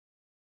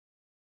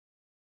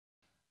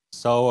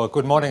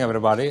Good morning,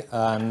 everybody,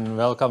 and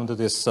welcome to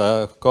this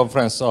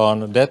conference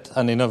on debt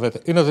and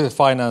innovative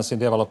finance in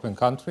developing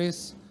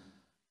countries,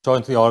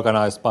 jointly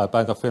organized by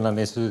Bank of Finland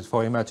Institute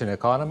for Emerging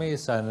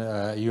Economies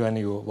and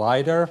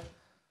UNU-WIDER.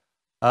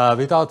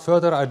 Without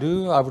further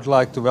ado, I would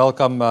like to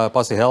welcome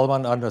Pasi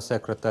Hellman, Under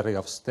Secretary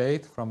of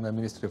State from the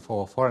Ministry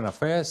for Foreign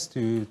Affairs,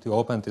 to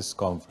open this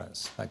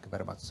conference. Thank you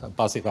very much.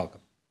 Pasi,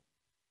 welcome.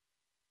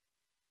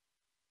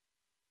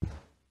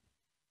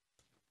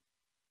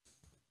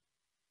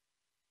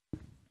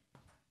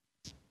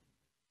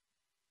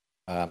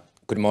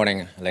 Good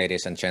morning,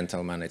 ladies and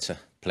gentlemen. It's a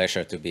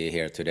pleasure to be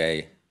here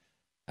today.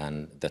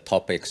 And the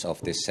topics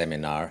of this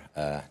seminar,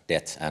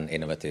 debt and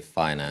innovative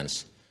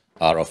finance,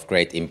 are of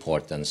great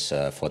importance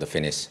for the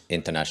Finnish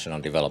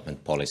international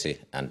development policy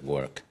and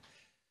work.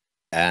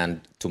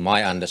 And to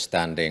my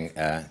understanding,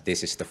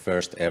 this is the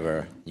first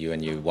ever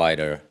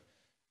UNU-WIDER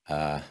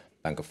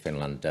Bank of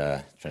Finland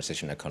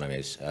Transition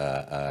Economies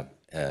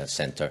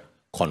Center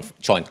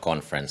joint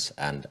conference,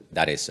 and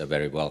that is a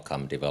very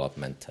welcome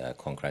development.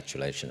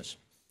 Congratulations.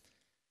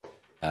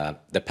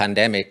 The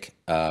pandemic,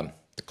 the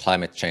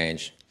climate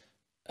change,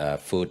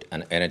 food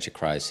and energy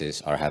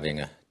crisis are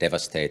having a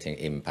devastating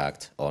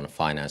impact on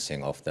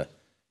financing of the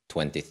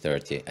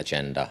 2030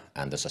 agenda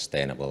and the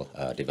sustainable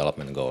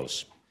development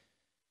goals.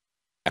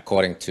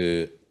 According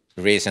to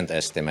recent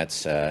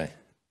estimates,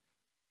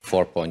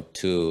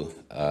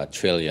 4.2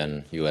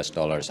 trillion US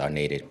dollars are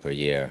needed per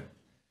year,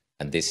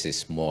 and this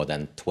is more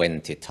than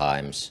 20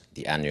 times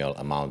the annual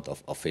amount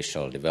of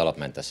official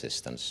development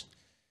assistance.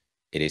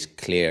 It is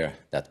clear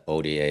that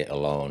ODA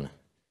alone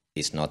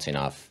is not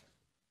enough,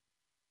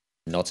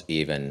 not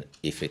even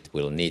if it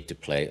will need to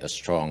play a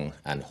strong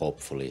and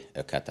hopefully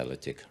a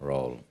catalytic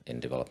role in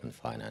development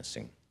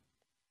financing.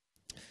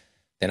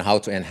 Then how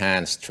to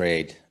enhance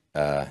trade,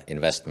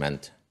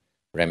 investment,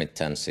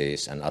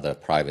 remittances and other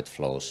private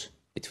flows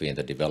between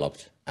the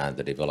developed and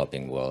the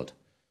developing world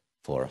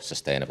for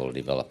sustainable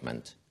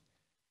development.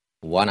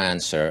 One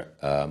answer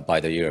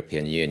by the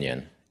European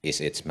Union is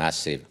its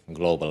massive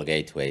Global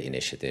Gateway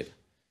initiative,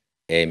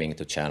 aiming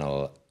to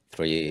channel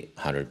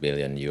 300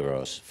 billion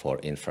euros for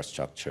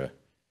infrastructure,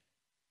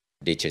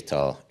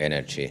 digital,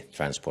 energy,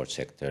 transport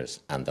sectors,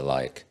 and the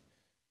like,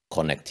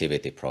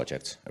 connectivity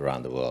projects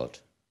around the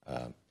world.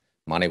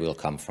 Money will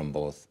come from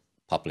both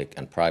public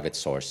and private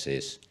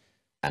sources,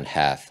 and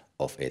half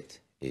of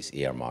it is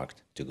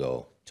earmarked to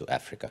go to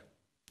Africa.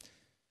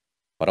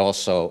 But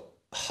also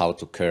how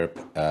to curb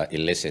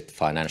illicit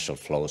financial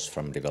flows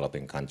from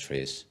developing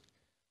countries,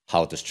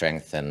 how to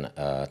strengthen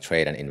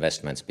trade and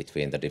investments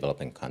between the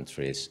developing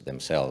countries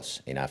themselves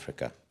in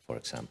Africa, for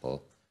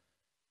example.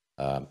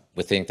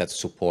 We think that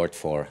support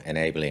for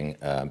enabling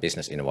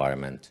business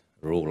environment,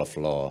 rule of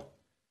law,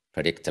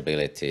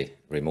 predictability,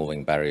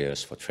 removing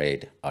barriers for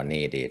trade are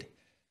needed,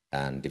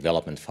 and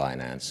development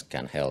finance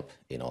can help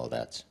in all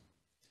that.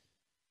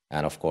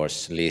 And of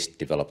course, least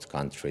developed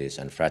countries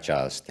and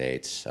fragile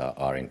states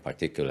are in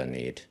particular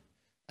need.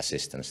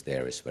 Assistance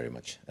there is very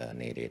much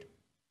needed.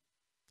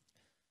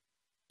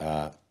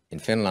 In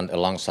Finland,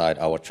 alongside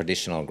our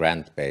traditional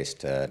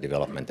grant-based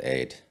development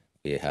aid,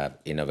 we have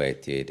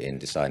innovated in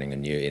designing a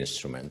new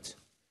instrument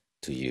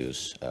to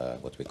use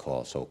what we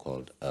call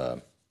so-called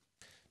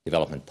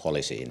development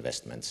policy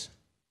investments.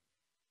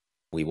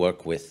 We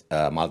work with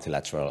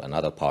multilateral and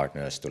other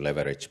partners to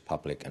leverage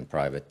public and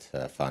private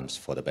funds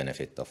for the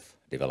benefit of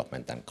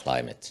development and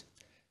climate.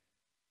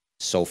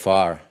 So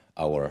far,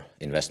 our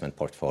investment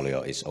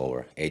portfolio is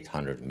over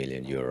 800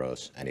 million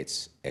euros, and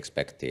it's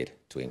expected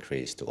to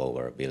increase to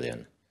over 1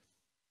 billion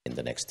in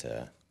the next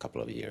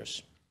couple of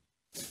years.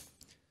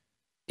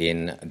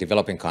 In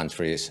developing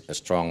countries, a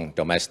strong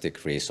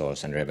domestic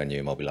resource and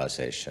revenue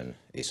mobilization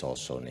is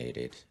also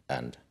needed,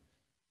 and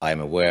I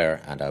am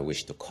aware and I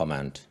wish to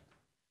commend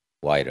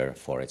WIDER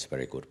for its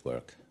very good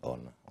work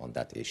on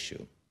that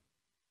issue.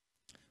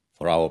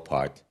 For our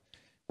part,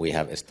 we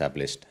have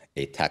established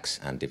a tax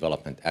and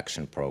development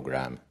action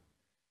program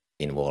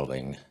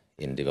involving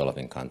in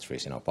developing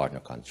countries, in our partner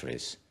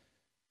countries,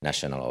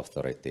 national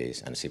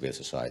authorities and civil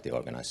society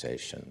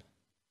organizations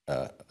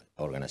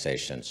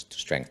to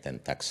strengthen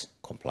tax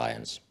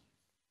compliance.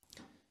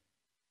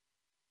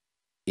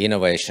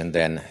 Innovation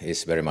then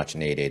is very much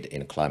needed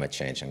in climate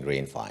change and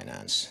green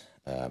finance.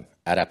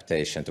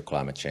 Adaptation to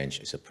climate change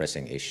is a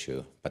pressing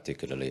issue,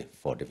 particularly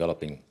for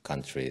developing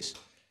countries,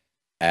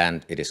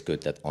 and it is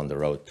good that on the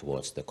road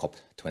towards the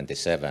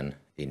COP27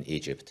 in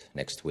Egypt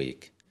next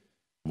week,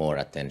 more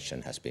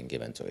attention has been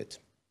given to it.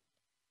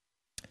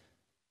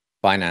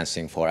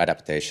 Financing for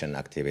adaptation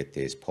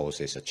activities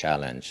poses a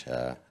challenge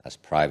as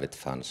private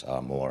funds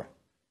are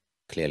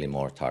clearly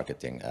more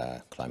targeting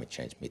climate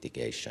change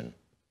mitigation.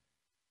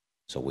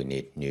 So we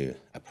need new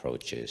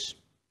approaches.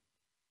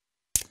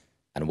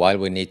 And while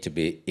we need to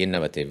be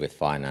innovative with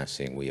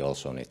financing, we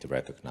also need to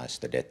recognize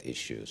the debt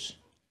issues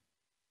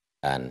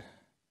and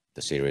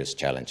the serious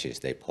challenges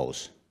they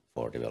pose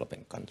for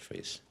developing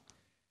countries.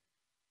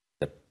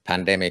 The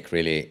pandemic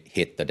really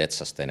hit the debt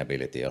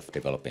sustainability of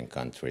developing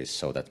countries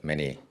so that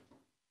many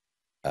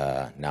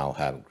now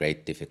have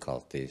great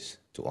difficulties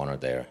to honor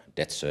their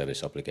debt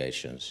service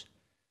obligations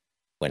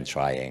when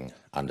trying,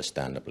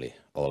 understandably,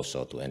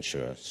 also to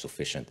ensure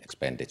sufficient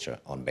expenditure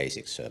on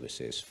basic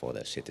services for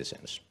their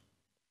citizens.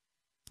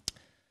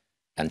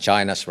 And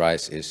China's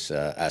rise is,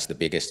 as the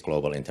biggest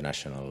global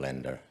international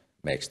lender,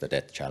 makes the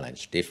debt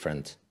challenge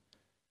different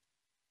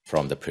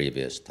from the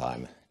previous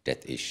time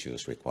debt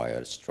issues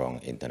required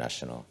strong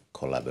international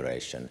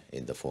collaboration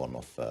in the form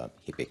of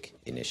HIPC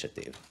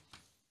initiative.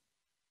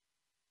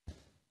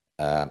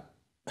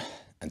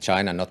 And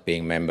China not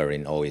being member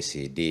in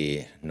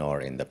OECD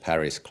nor in the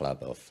Paris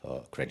Club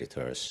of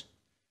creditors,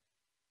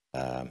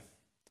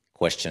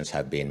 questions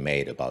have been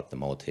made about the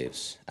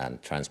motives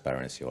and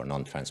transparency or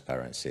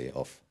non-transparency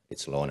of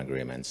its loan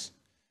agreements,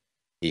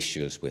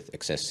 issues with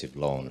excessive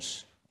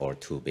loans or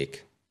too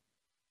big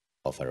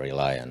of a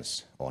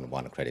reliance on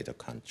one creditor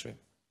country.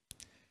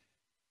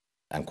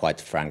 And quite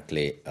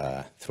frankly,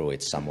 through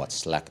its somewhat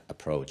slack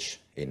approach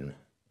in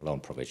loan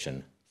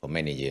provision for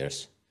many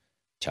years,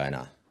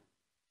 China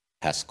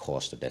has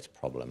caused a debt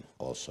problem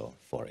also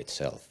for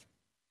itself.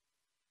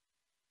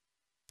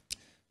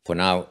 For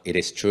now, it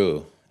is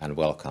true and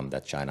welcome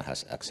that China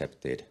has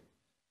accepted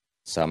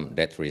some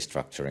debt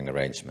restructuring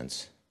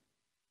arrangements.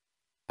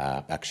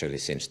 Actually,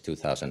 since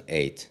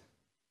 2008,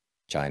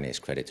 Chinese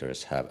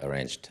creditors have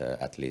arranged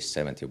at least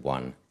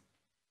 71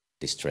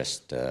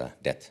 distressed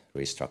debt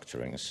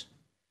restructurings.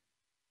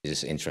 This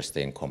is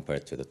interesting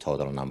compared to the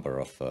total number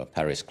of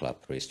Paris Club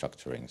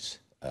restructurings,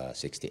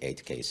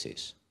 68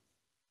 cases.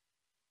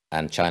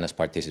 And China's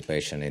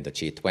participation in the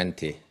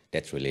G20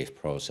 debt relief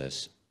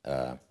process,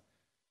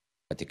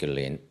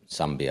 particularly in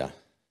Zambia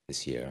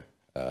this year,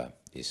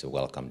 is a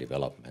welcome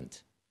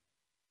development.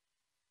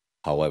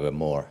 However,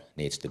 more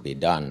needs to be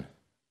done,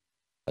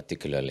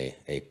 particularly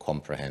a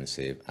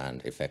comprehensive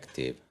and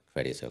effective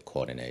creditor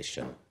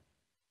coordination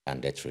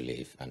and debt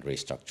relief and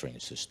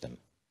restructuring system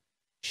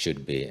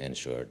should be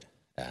ensured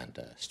and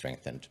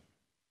strengthened.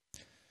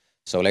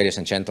 So, ladies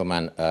and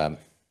gentlemen,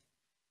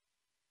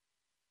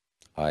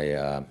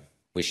 I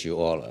wish you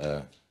all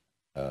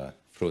a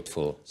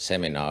fruitful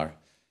seminar,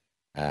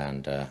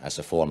 and as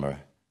a former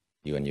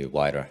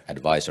UNU-WIDER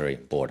advisory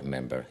board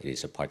member, it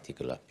is a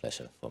particular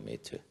pleasure for me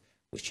to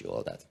wish you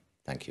all that.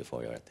 Thank you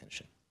for your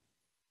attention.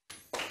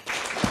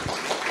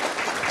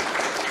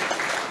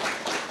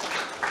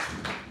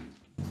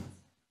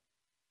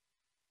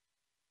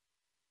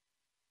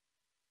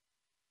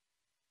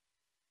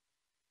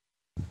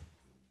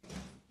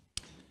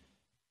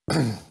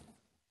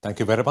 Thank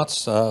you very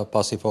much,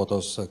 Pasi, for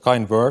those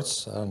kind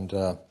words and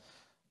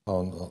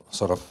on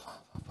sort of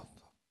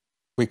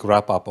quick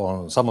wrap up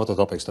on some of the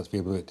topics that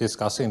we will be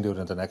discussing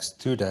during the next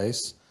 2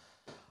 days.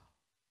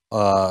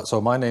 So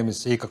my name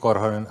is Iikka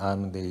Korhonen.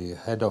 I'm the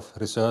head of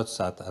research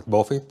at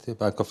BOFIT, the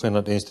Bank of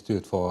Finland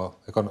Institute for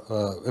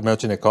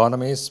Emerging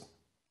Economies,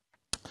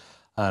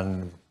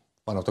 and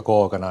one of the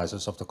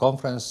co-organizers of the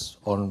conference.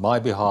 On my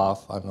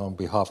behalf and on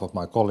behalf of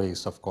my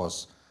colleagues, of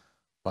course,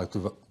 I'd like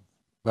to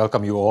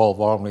welcome you all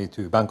warmly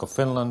to Bank of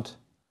Finland,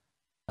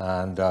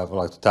 and I would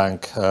like to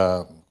thank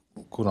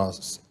Kunal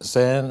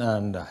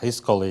and his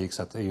colleagues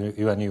at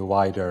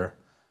UNU-WIDER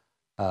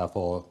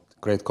for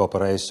great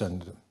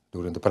cooperation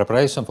during the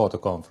preparation for the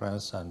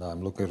conference, and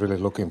I'm really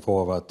looking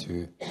forward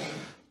to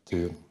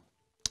the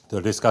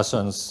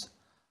discussions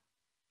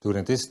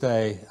during this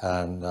day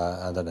and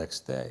the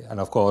next day.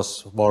 And of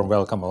course, warm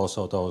welcome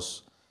also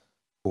those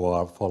who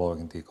are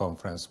following the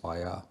conference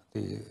via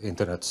the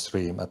internet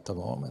stream at the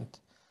moment.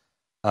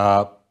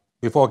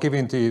 Before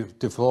giving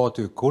the floor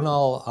to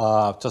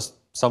Kunal, just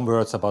some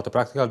words about the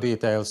practical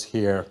details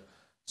here.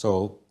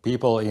 So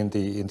people in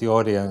the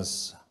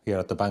audience here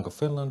at the Bank of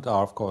Finland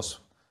are, of course,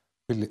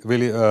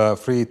 really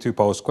free to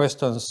pose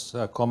questions,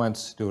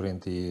 comments during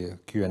the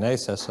Q&A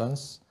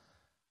sessions.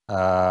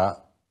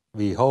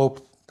 We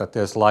hope that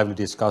there's lively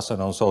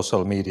discussion on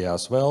social media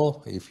as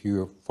well. If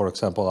you, for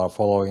example, are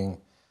following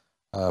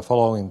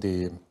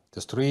the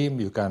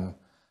stream, you can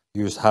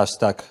use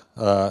hashtag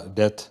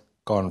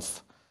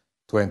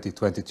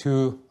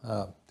DebtConf2022.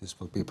 This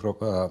will be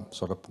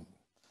sort of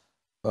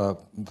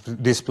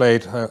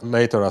displayed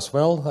later as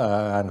well,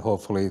 and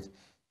hopefully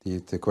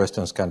the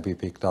questions can be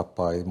picked up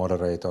by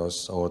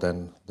moderators or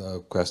then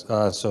the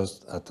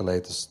answers at the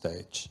later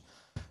stage.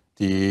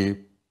 The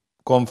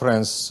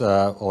conference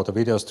or the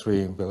video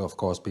stream will of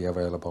course be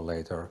available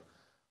later,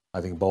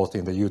 I think both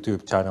in the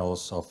YouTube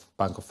channels of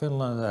Bank of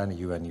Finland and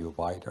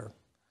UNU-WIDER,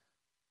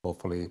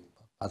 hopefully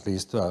at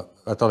least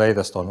at the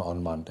latest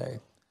on Monday.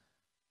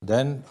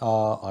 Then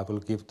I will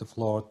give the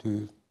floor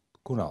to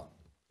Kunal,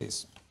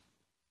 please.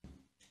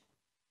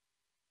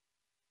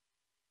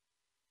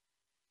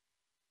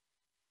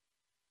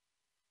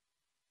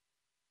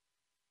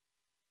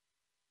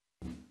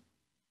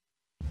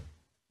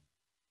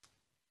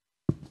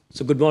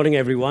 So good morning,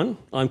 everyone.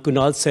 I'm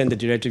Kunal Sen, the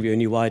director of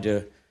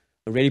UNU-WIDER.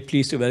 I'm really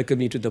pleased to welcome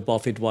you to the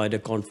BOFIT-WIDER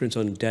Conference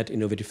on Debt,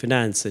 Innovative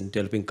Finance in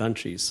Developing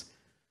Countries.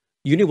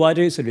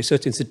 UNU-WIDER is a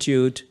research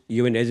institute,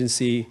 UN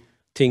agency,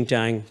 think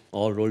tank,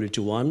 all rolled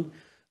into one,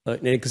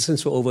 in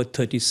existence for over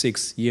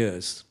 36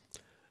 years.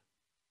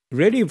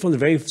 Really, from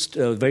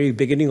the very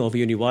beginning of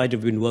UNU-WIDER,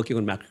 we've been working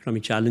on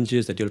macroeconomic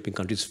challenges that developing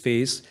countries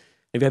face,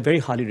 and we have very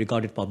highly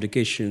regarded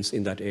publications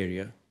in that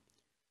area.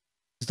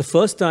 It's the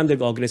first time that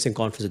we're organizing a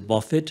conference at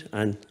BOFIT,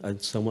 and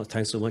thanks so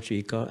much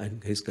to Iikka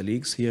and his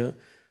colleagues here,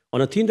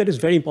 on a theme that is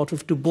very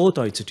important to both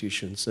our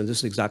institutions, and this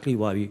is exactly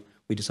why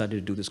we decided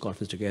to do this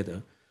conference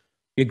together.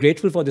 We're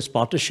grateful for this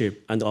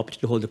partnership and the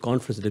opportunity to hold the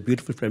conference at the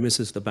beautiful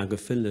premises of the Bank of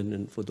Finland,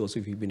 and for those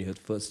of you who've been here the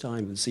first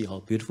time, you'll see how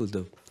beautiful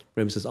the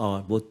premises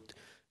are, both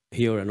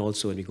here and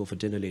also when we go for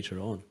dinner later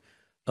on.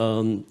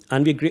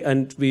 When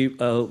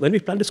we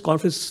planned this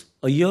conference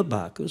a year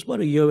back, it was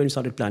about a year when we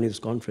started planning this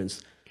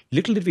conference,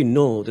 little did we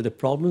know that the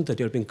problems that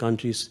European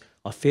countries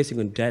are facing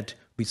on debt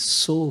will be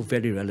so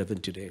very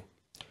relevant today.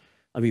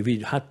 I mean,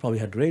 we had probably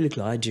had very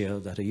little idea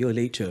that a year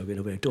later, we're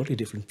in a totally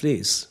different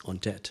place on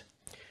debt.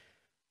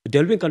 The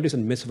developing countries are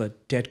in the midst of a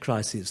debt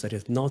crisis that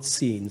is not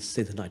seen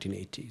since the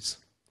 1980s.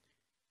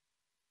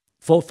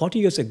 40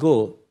 years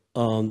ago,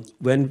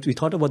 when we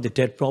thought about the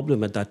debt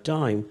problem at that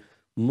time,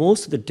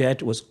 most of the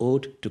debt was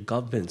owed to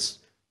governments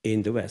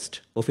in the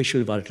West,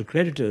 official bilateral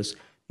creditors,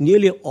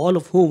 nearly all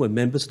of whom were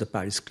members of the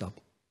Paris Club.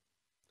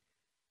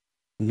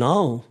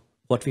 Now,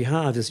 what we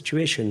have, the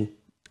situation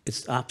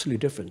is absolutely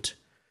different.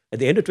 At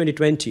the end of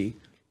 2020,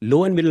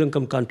 low and middle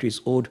income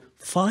countries owed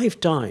five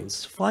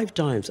times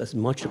as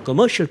much to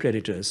commercial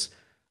creditors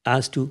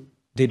as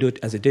they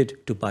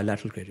did to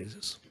bilateral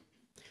creditors.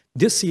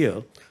 This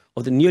year,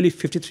 of the nearly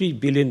 $53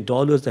 billion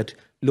that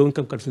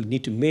low-income countries will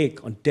need to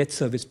make on debt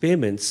service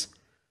payments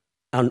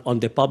and on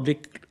their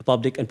public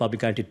and public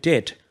guaranteed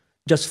debt,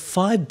 just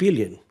 $5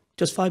 billion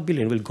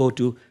will go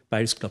to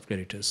Paris Club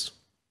creditors.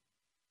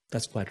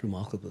 That's quite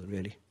remarkable,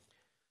 really.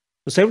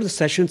 So several of the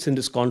sessions in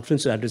this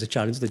conference address the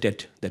challenge of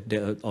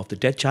the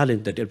debt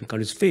challenge that developing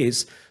countries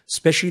face,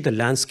 especially the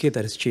landscape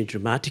that has changed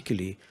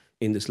dramatically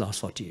in this last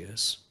 40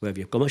 years, where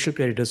we have commercial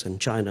creditors and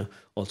China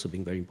also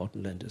being very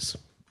important lenders.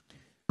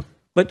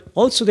 But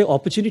also there are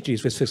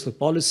opportunities with fiscal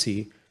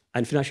policy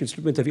and financial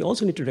instruments that we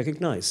also need to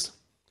recognize.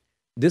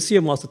 This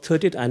year marks the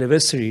 30th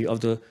anniversary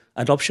of the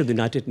adoption of the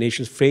United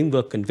Nations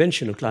Framework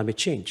Convention on Climate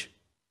Change.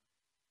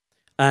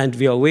 And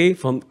we are away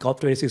from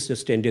COP26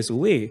 just 10 days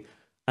away,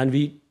 and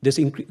there's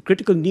a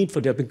critical need for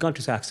developing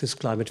countries to access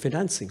climate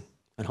financing.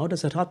 And how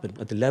does that happen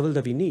at the level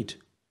that we need?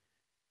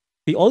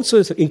 We also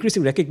have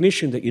increasing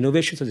recognition that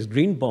innovations such as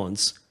green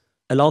bonds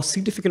allow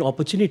significant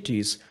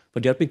opportunities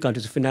for developing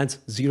countries to finance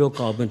zero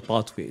carbon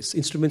pathways.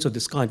 Instruments of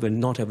this kind were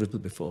not available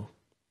before.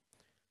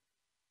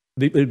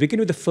 We will begin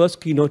with the first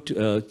keynote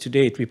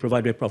today to be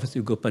provided by Professor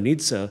Hugo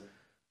Panizza,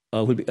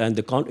 and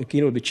the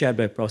keynote will be chaired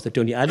by Professor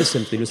Tony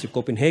Addison from the University of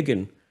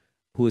Copenhagen,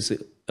 who is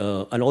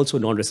and also a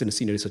non-resident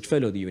senior research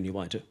fellow at the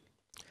UNU-WIDER.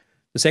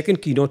 The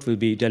second keynote will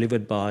be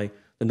delivered by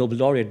the Nobel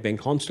laureate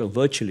Bengt Holmström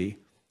virtually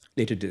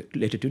later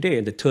today,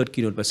 and the third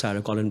keynote by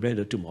Sarah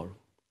Colin-Breder tomorrow.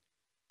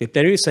 We have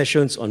plenary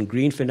sessions on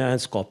green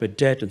finance, corporate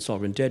debt, and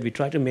sovereign debt. We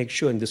try to make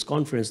sure in this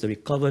conference that we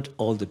covered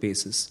all the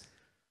bases.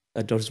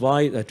 That was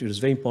why it was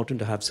very important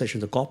to have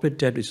sessions on corporate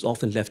debt, which is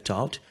often left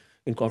out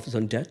in conference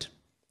on debt.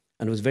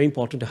 And it was very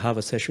important to have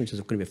a session, which is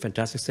going to be a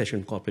fantastic session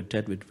on corporate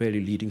debt with really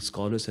leading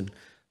scholars and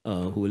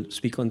who will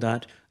speak on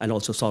that, and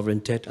also sovereign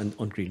debt and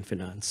on green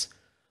finance.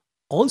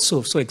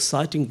 Also, so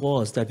exciting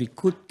was that we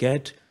could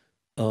get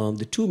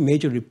the two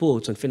major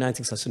reports on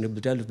financing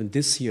sustainable development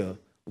this year,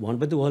 one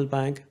by the World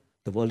Bank,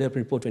 the World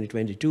Development Report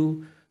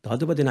 2022, the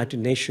other by the United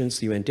Nations,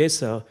 the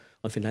UNDESA,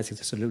 on financing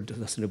sustainable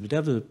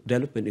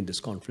development in this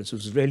conference. I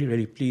was really,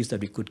 really pleased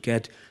that we could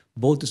get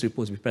both these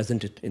reports be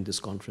presented in this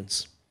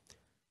conference.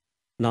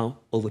 Now,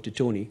 over to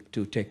Tony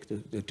to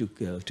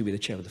be the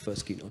chair of the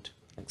first keynote.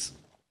 Thanks.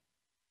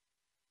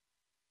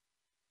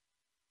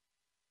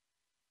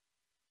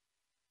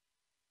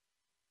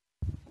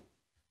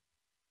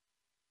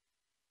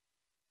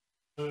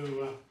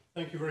 So,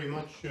 thank you very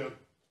much,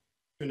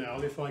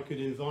 Kunal. If I could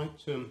invite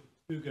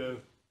Hugo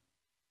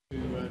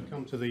to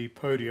come to the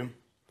podium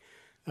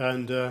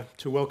and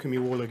to welcome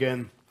you all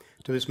again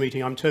to this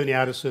meeting. I'm Tony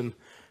Addison,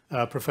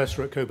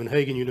 professor at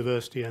Copenhagen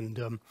University and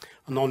a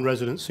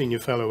non-resident senior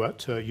fellow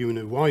at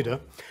UNU-WIDER.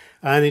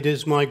 And it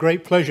is my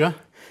great pleasure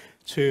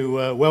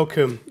to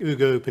welcome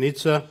Hugo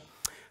Panizza,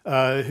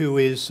 who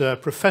is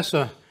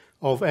professor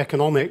of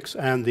economics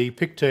and the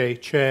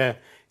Pictet chair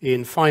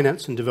in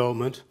finance and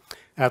development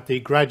at the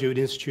Graduate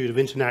Institute of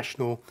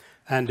International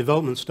and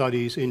Development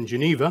Studies in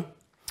Geneva.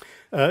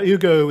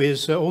 Hugo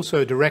is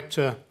also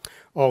director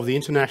of the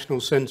International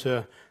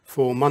Center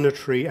for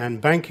Monetary and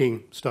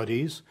Banking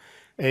Studies,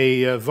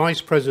 a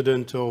vice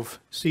president of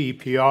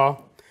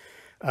CEPR,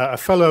 a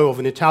fellow of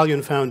an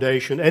Italian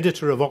foundation,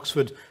 editor of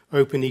Oxford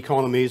Open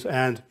Economies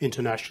and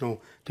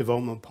International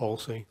Development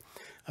Policy.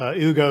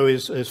 Hugo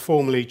is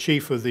formerly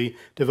chief of the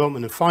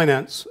Development and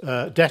Finance,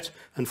 Debt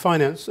and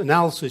Finance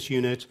Analysis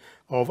Unit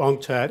of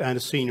UNCTAD and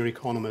a senior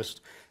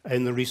economist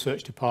in the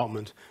research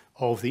department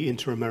of the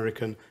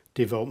Inter-American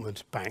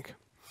Development Bank.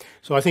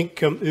 So I think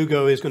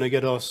Hugo is going to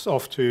get us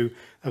off to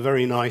a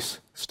very nice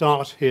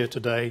start here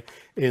today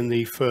in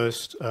the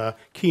first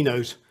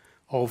keynote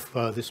of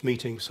this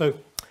meeting. So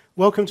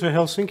welcome to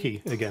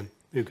Helsinki again.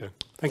 Hugo.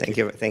 Thank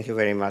you. Thank you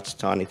very much,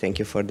 Tony. Thank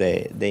you for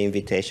the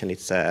invitation.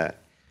 It's a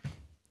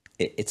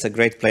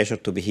great pleasure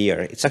to be here.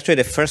 It's actually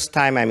the first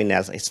time I'm in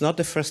Helsinki. It's not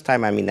the first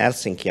time I'm in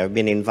Helsinki. I've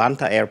been in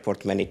Vantaa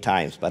airport many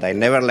times, but I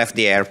never left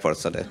the airport.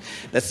 So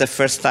that's the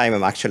first time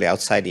I'm actually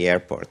outside the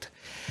airport.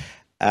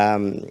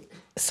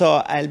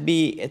 So I'll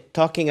be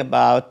talking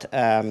about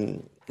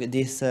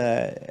this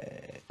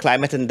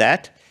climate and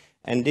debt.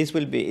 And this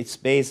will be, it's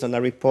based on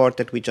a report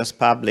that we just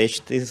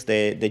published. This is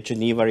the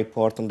Geneva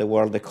report on the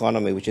world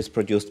economy, which is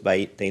produced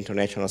by the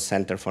International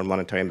Center for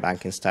Monetary and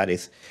Banking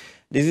Studies.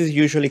 This is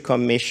usually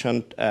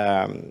commissioned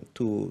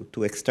to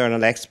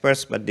external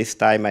experts, but this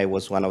time I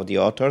was one of the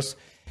authors.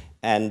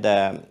 And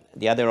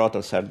the other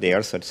authors are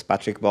there, so it's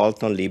Patrick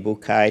Bolton, Lee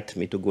Buchheit,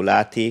 Mitu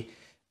Gulati,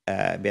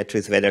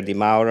 Beatrice Veder Di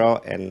Mauro,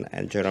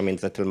 and Jerome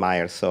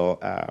Zettelmeier. So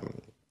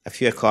a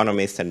few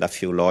economists and a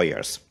few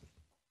lawyers.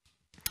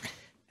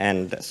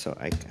 And so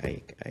I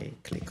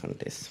click on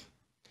this.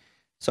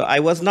 So I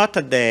was not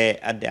at the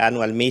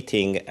annual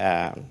meeting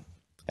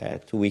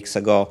 2 weeks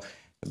ago,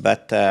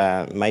 but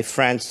my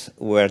friends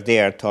who were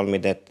there told me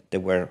that there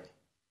were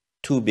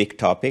two big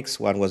topics.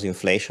 One was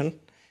inflation,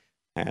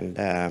 and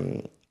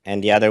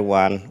the other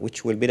one,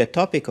 which will be the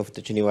topic of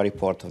the Geneva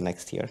report of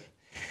next year.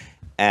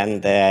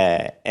 And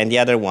the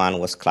other one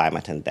was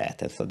climate and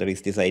debt. And so there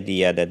is this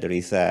idea that there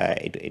is,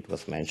 it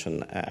was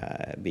mentioned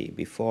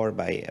before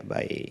by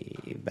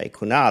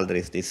Kunal, there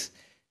is this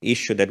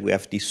issue that we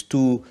have these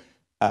two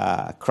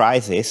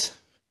crises,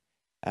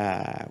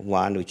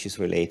 one which is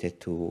related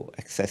to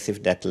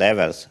excessive debt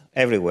levels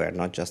everywhere,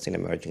 not just in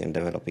emerging and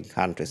developing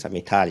countries. I'm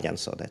Italian,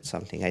 so that's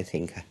something I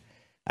think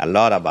a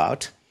lot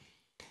about.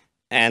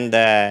 And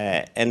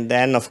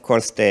then, of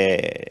course,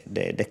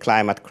 the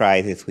climate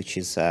crisis, which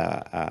is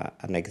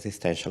an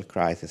existential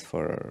crisis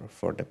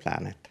for the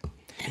planet.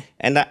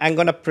 And I'm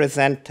going to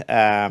present,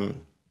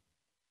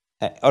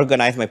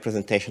 organize my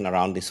presentation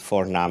around these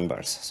four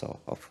numbers. So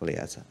hopefully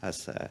as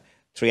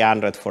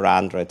 300,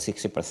 400,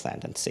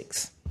 60%, and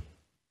 6.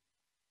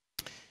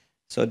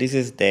 So this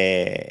is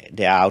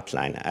the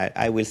outline.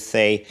 I will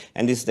say,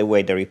 and this is the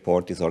way the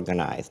report is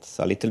organized.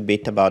 So a little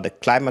bit about the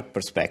climate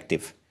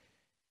perspective.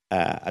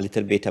 A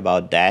little bit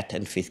about debt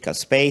and fiscal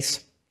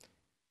space.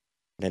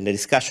 Then the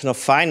discussion of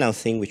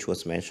financing, which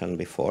was mentioned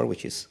before,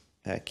 which is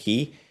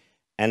key.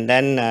 And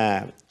then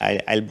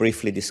I'll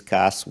briefly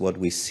discuss what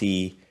we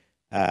see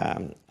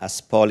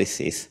as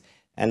policies.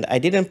 And I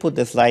didn't put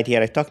the slide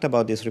here. I talked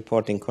about this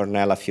report in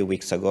Cornell a few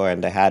weeks ago,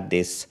 and I had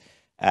these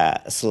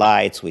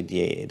slides with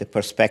the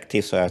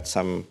perspectives. So I had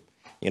some,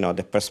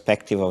 the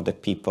perspective of the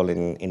people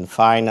in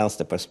finance,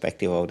 the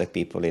perspective of the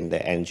people in the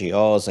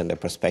NGOs, and the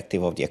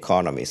perspective of the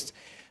economists.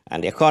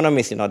 And the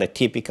economist, the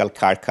typical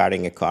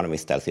card-carrying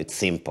economist tells you it's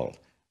simple,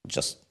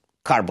 just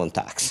carbon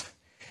tax.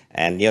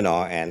 And,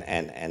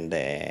 and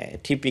the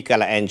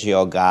typical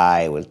NGO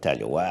guy will tell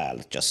you, well,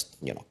 just,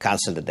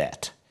 cancel the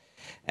debt.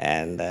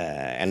 And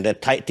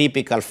the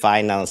typical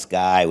finance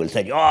guy will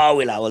tell you, oh,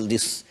 we'll have all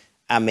these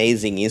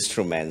amazing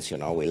instruments,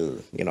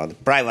 the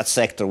private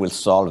sector will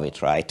solve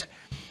it, right?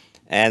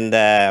 And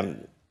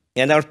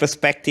our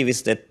perspective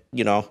is that,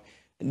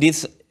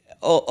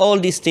 all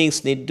these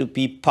things need to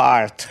be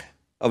part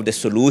of the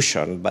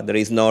solution, but there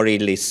is no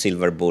really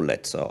silver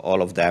bullet. So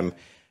all of them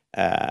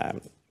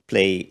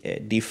play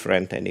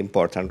different and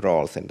important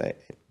roles, and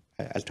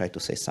I'll try to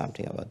say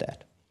something about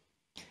that.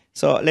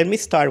 So let me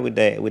start with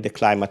the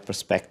climate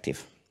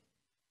perspective.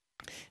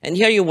 And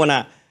here you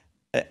wanna,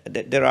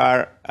 there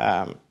are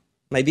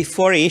maybe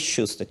 4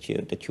 issues that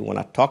you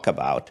wanna talk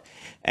about,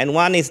 and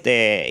one is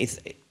the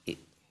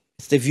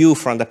view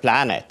from the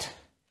planet.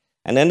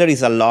 And then there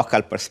is a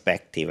local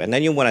perspective. And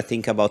then you want to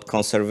think about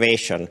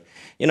conservation.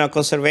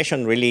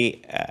 Conservation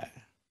really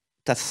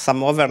has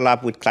some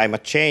overlap with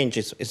climate change.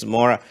 It's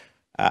more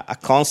a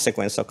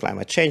consequence of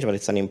climate change, but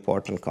it's an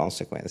important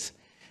consequence.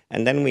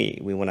 And then we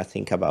want to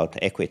think about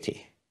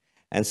equity.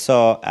 And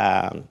so,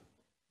 I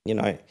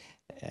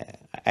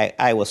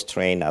was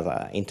trained as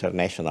an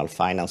international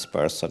finance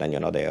person,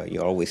 and,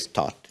 you always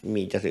taught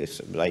me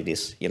just like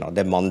this,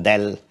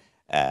 the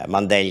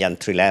Mendelian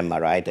trilemma,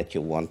 right? That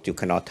you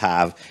cannot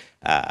have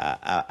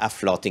a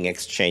floating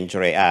exchange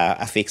rate,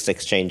 a fixed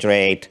exchange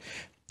rate,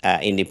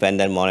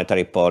 independent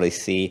monetary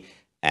policy,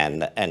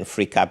 and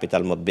free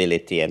capital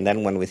mobility. And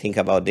then when we think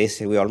about this,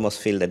 we almost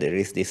feel that there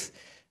is this,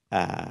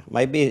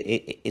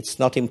 maybe it's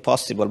not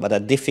impossible, but a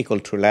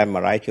difficult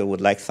trilemma, right? You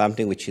would like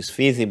something which is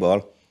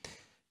feasible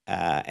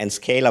and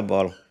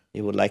scalable.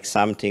 You would like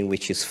something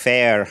which is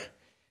fair,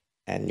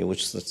 and you would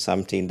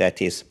something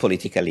that is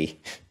politically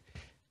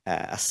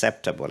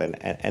acceptable,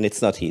 and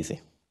it's not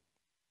easy.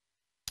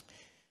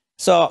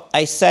 So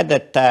I said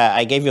that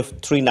I gave you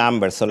 3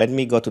 numbers, so let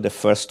me go to the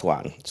first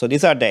one. So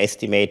these are the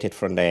estimated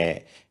from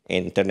the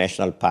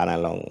International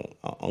Panel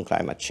on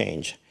Climate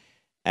Change.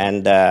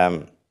 And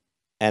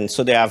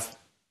so they have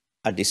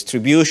a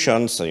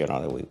distribution, so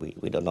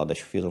we don't know the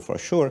future for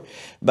sure,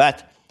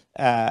 but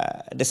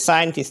the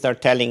scientists are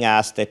telling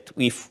us that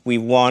if we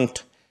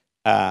want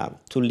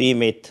to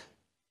limit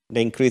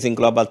the increase in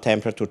global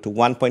temperature to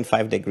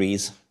 1.5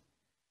 degrees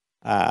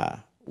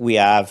we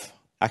have,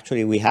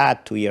 actually we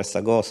had 2 years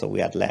ago, so we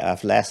have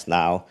less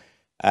now,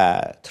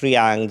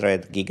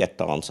 300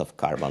 gigatons of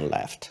carbon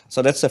left.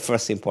 So that's the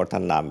first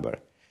important number.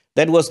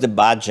 That was the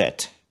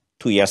budget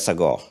 2 years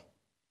ago.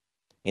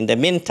 In the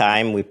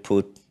meantime, we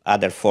put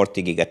other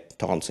 40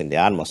 gigatons in the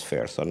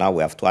atmosphere, so now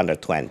we have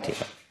 220.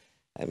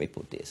 Let me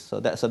put this. So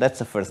that's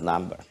the first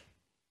number.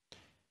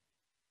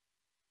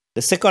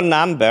 The second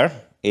number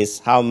is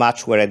how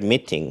much we're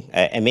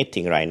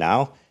emitting right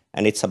now,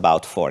 and it's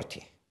about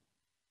 40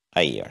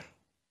 a year.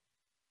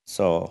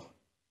 So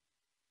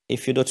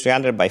if you do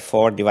 300 by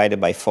 4 divided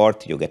by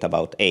 40, you get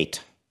about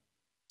 8.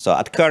 So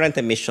at current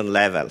emission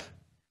level,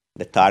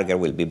 the target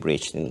will be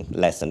breached in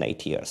less than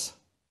 8 years.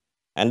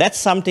 And that's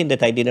something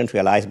that I didn't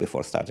realize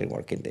before starting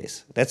working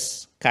this.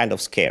 That's kind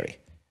of scary.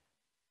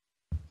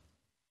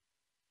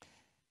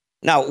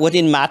 Now, what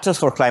it matters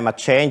for climate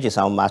change is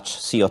how much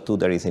CO2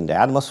 there is in the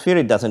atmosphere.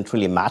 It doesn't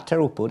really matter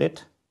who put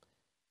it.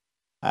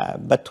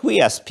 But we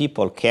as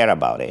people care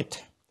about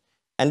it.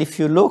 And if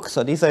you look,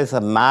 so this is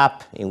a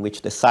map in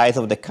which the size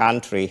of the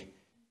country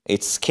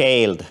is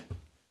scaled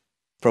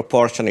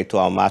proportionally to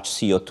how much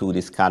CO2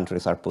 these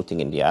countries are putting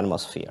in the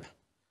atmosphere.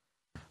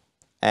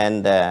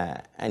 And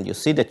you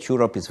see that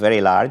Europe is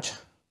very large,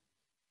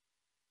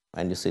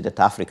 and you see that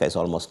Africa is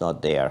almost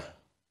not there.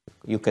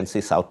 You can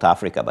see South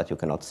Africa, but you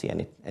cannot see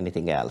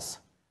anything else.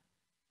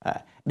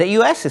 The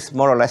US is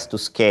more or less to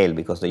scale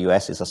because the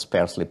US is a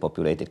sparsely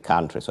populated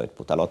country, so it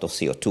puts a lot of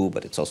CO2,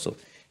 but it's also,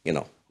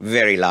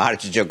 very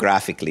large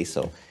geographically,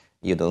 so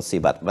you don't see.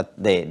 But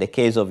the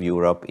case of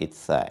Europe,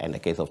 it's and the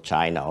case of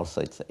China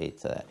also,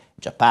 it's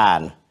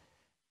Japan,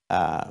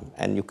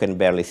 and you can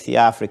barely see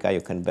Africa,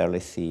 you can barely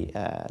see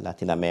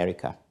Latin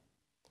America.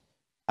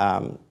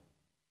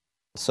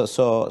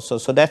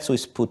 So that's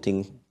who's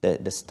putting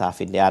the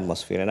stuff in the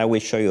atmosphere, and I will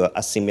show you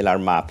a similar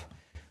map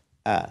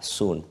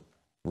soon,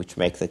 which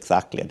makes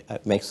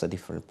makes a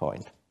different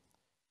point.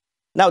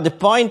 Now, the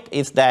point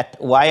is that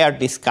why are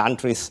these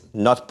countries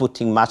not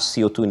putting much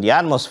CO2 in the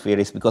atmosphere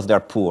is because they're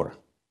poor,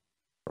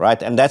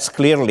 right? And that's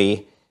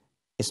clearly,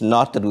 it's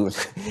not that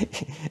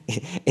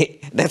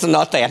that's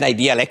not an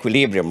ideal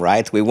equilibrium,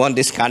 right? We want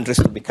these countries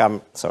to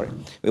become,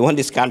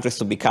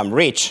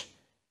 rich,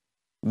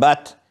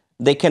 but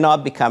they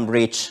cannot become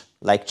rich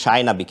like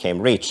China became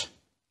rich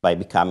by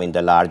becoming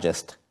the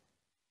largest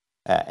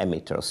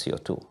emitter of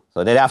CO2.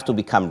 So they have to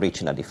become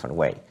rich in a different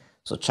way.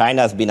 So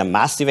China has been a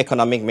massive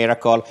economic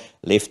miracle,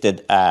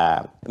 lifted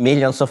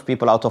millions of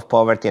people out of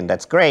poverty, and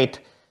that's great,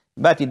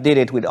 but it did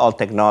it with all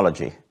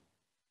technology.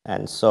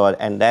 And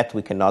that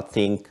we cannot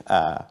think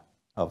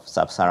of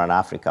sub-Saharan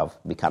Africa of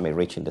becoming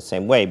rich in the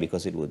same way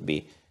because it would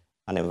be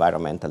an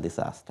environmental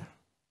disaster.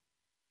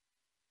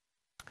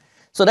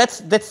 So that's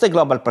the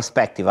global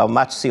perspective, how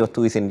much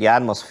CO2 is in the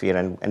atmosphere,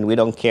 and we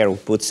don't care who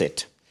puts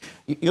it.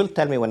 You'll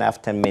tell me when I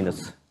have 10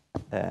 minutes,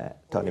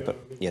 Tony.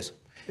 Yes.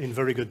 In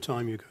very good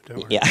time, Hugo, don't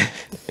worry.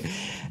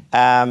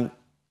 Yeah.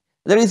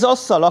 There is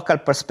also a local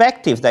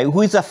perspective that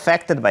who is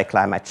affected by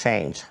climate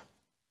change.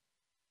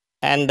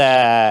 And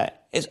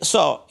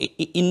so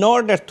in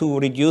order to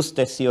reduce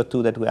the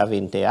CO2 that we have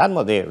in the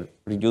atmosphere,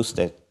 reduce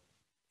the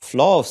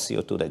flow of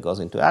CO2 that goes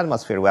into the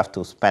atmosphere, we have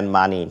to spend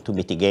money into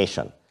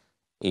mitigation,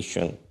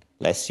 issuing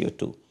less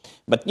CO2.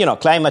 But,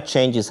 climate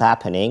change is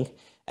happening,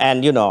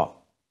 and,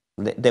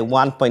 the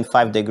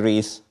 1.5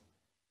 degrees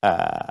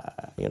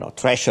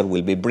threshold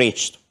will be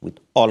breached with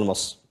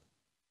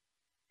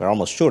we're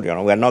almost sure,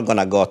 we're not going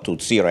to go to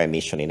zero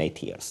emission in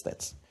 8 years.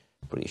 That's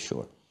pretty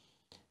sure.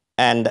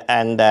 And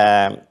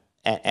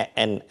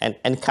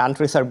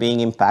countries are being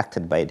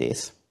impacted by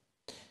this.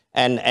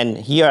 And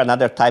here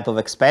another type of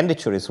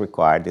expenditure is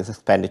required, is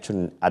expenditure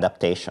in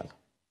adaptation.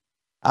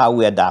 How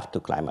we adapt to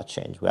climate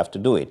change. We have to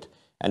do it.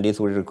 And this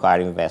will require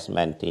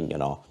investment in,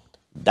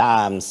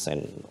 dams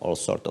and all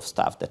sorts of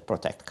stuff that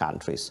protect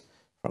countries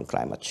from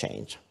climate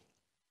change.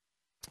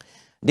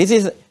 This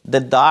is, the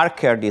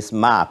darker this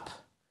map,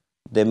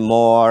 the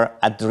more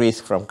at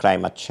risk from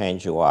climate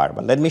change you are.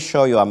 But let me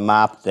show you a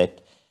map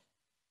that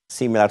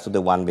similar to the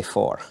one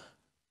before.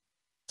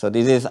 So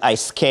this is, I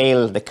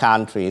scale the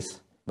countries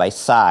by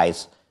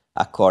size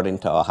according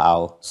to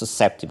how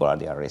susceptible are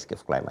they at risk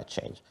of climate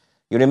change.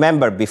 You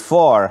remember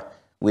before,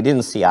 we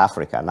didn't see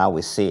Africa, now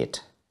we see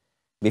it.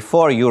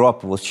 Before,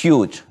 Europe was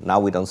huge, now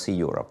we don't see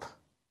Europe.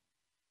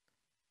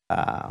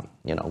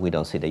 We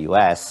don't see the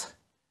US.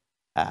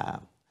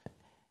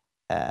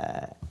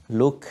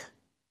 Look,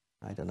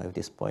 I don't know if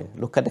this point,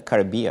 look at the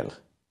Caribbean.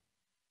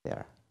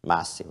 They're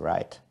massive,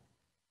 right?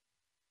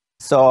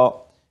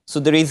 So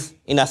there is,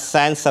 in a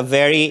sense, a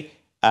very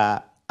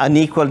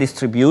unequal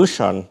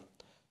distribution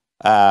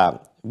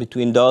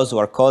between those who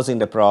are causing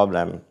the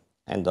problem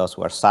and those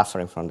who are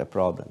suffering from the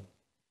problem.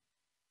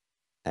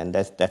 And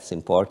that's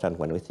important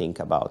when we think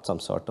about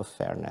some sort of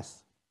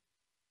fairness.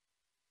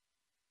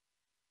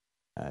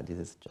 This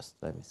is just,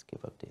 let me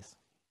skip up this.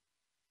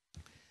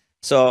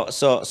 So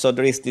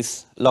there is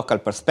this local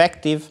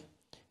perspective.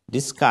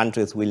 These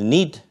countries will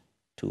need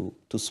to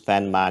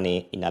spend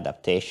money in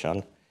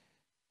adaptation,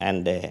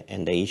 and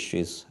the issue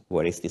is,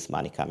 where is this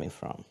money coming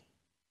from?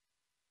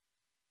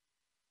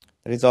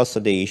 there is also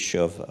the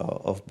issue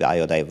of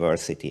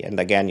biodiversity. And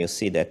again, you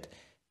see that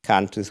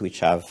countries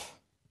which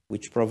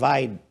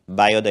provide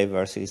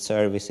biodiversity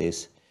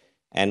services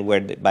and where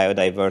the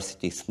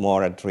biodiversity is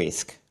more at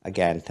risk,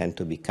 again, tend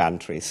to be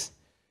countries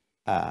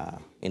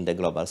in the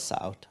global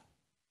south.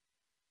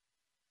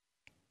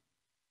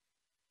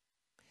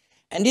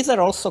 And these are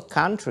also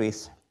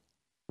countries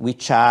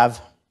which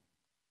have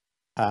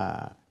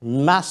a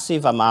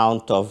massive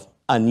amount of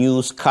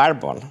unused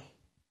carbon.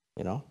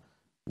 You know,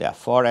 there are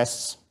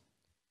forests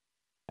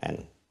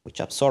and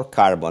which absorb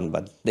carbon,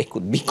 but they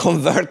could be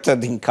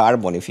converted in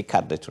carbon if you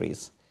cut the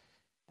trees.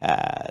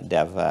 They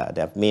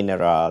have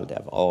mineral, they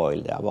have oil,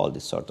 they have all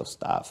this sort of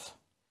stuff.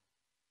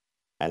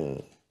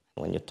 And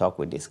when you talk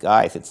with these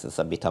guys, it's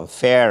a bit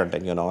unfair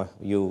that, you know,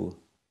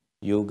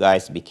 you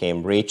guys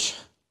became rich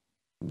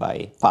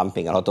by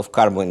pumping a lot of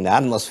carbon in the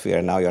atmosphere,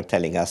 and now you're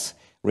telling us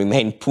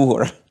remain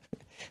poor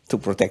to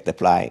protect the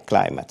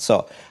climate.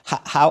 So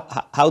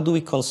how do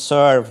we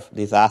conserve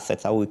these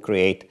assets? How do we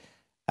create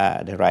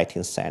the right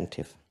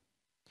incentive?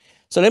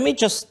 So let me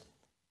just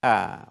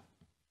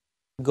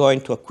go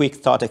into a quick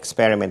thought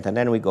experiment, and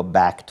then we go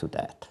back to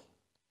that.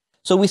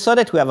 So we saw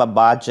that we have a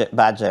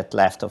budget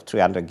left of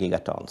 300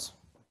 gigatons,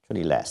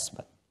 actually less.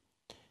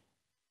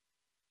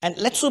 And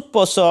let's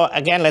suppose, so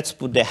again, let's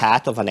put the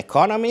hat of an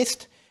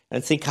economist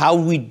and think how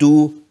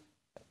do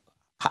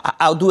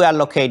we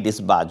allocate this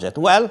budget?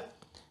 Well,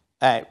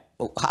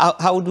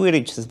 how do we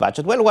reach this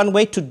budget? Well, one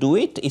way to do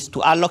it is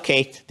to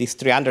allocate these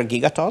 300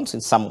 gigatons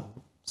in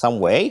some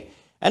way,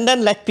 and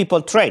then let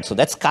people trade. So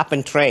that's cap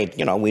and trade.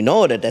 You know, we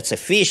know that that's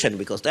efficient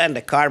because then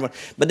the carbon.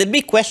 But the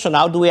big question,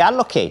 how do we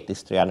allocate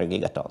these 300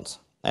 gigatons?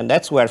 And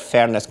that's where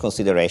fairness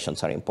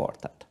considerations are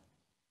important.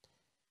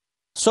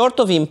 Sort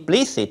of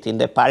implicit in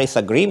the Paris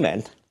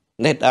Agreement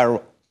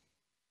that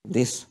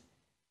this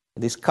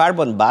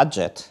carbon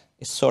budget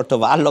is sort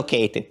of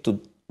allocated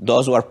to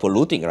those who are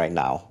polluting right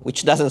now,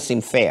 which doesn't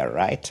seem fair,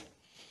 right?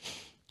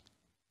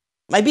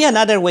 Maybe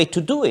another way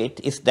to do it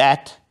is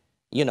that,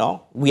 you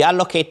know, we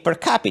allocate per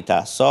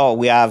capita. So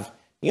we have,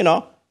 you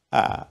know,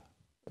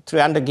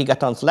 300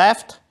 gigatons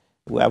left.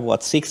 We have,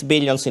 what, 6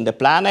 billion in the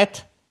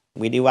planet.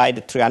 We divide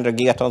the 300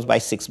 gigatons by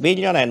 6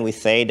 billion, and we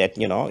say that,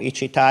 you know,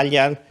 each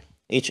Italian,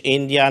 each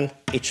Indian,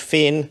 each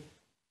Finn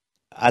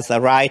has a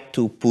right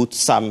to put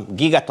some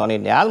gigaton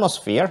in the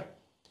atmosphere.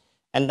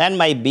 And then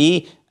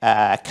maybe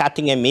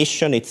cutting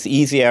emission, it's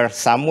easier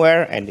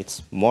somewhere, and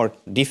it's more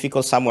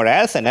difficult somewhere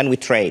else, and then we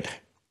trade.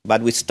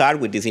 But we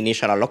start with this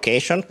initial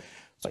allocation.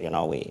 So, you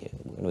know,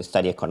 when we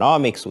study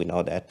economics, we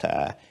know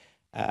that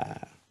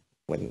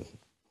when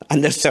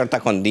under certain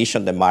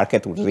conditions, the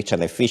market will reach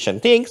an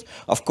efficient thing.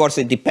 Of course,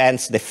 it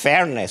depends, the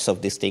fairness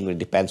of this thing will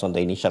depend on the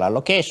initial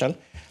allocation.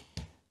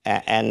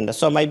 And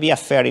so maybe a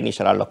fair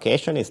initial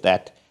allocation is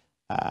that,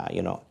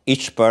 you know,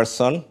 each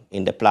person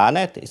in the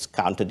planet is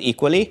counted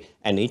equally,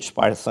 and each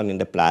person in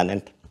the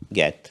planet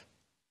get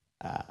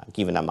a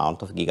given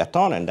amount of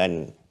gigaton and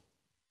then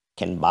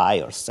can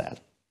buy or sell.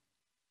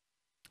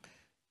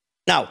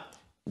 Now,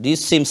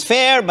 this seems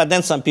fair, but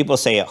then some people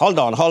say, hold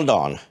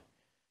on.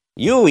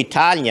 You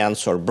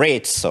Italians or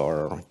Brits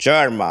or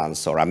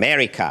Germans or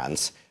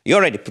Americans, you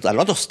already put a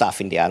lot of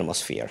stuff in the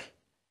atmosphere.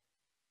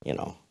 You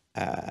know,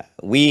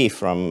 we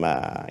from,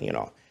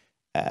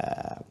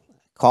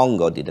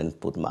 Congo didn't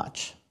put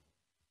much.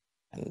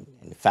 And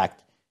in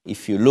fact,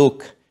 if you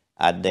look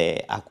at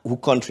who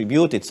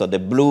contributed, so the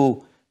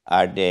blue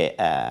are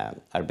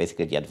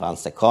basically the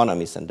advanced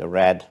economies, and the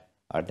red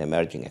are the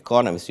emerging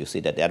economies. You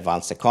see that the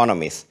advanced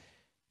economies,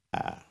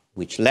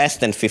 which less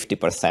than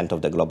 50%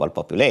 of the global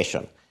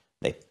population,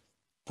 they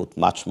put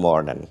much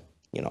more than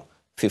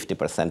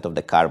 50% of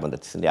the carbon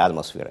that's in the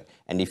atmosphere.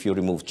 And if you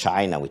remove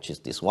China, which is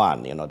this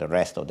one, the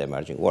rest of the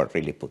emerging world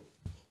really put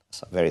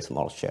a very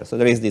small share. So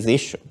there is this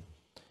issue.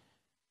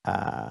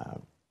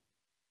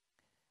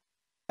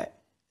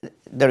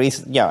 There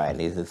is,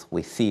 and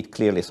we see it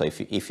clearly. So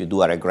if you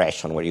do a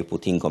regression where you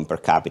put income per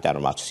capita and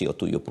how much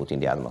CO2 you put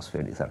in the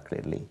atmosphere, these are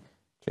clearly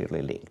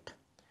linked.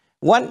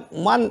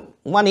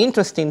 One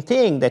interesting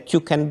thing that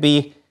you can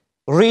be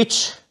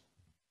rich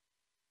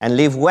and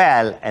live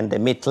well and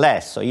emit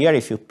less. So here,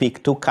 if you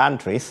pick two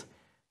countries,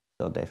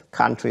 so the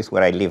countries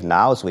where I live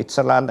now,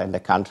 Switzerland, and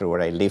the country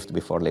where I lived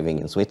before living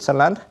in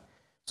Switzerland.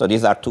 So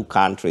these are two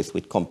countries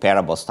with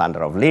comparable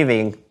standard of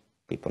living.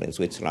 People in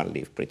Switzerland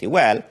live pretty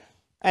well,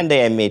 and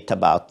they emit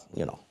about,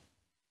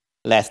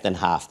 less than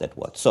half that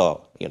what.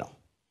 So,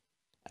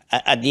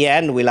 at the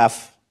end, we'll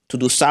have to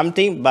do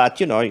something,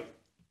 but,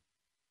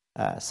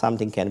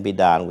 something can be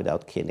done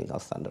without killing our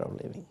standard of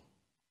living.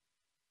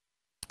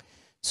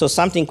 So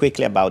something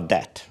quickly about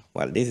debt.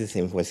 Well, this is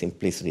was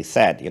implicitly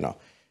said,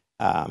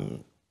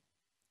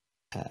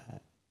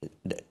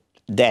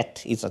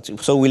 debt is,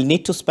 so we'll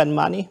need to spend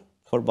money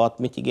for both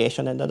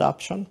mitigation and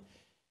adoption.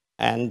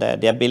 And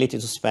the ability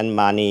to spend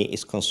money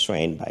is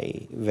constrained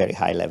by very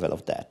high level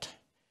of debt.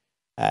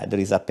 There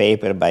is a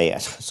paper by,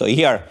 so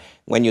here,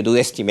 when you do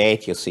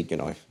estimate, you see,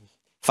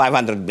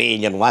 500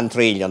 billion, 1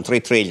 trillion, 3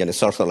 trillion, it's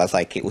sort of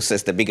like who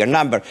says the bigger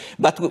number.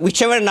 But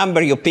whichever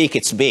number you pick,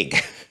 it's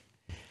big.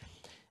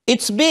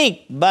 It's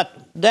big, but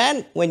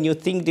then when you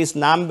think this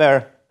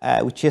number,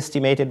 which is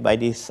estimated by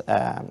this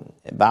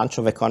bunch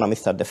of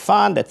economists at the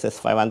fund that says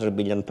 500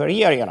 billion per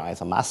year,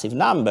 it's a massive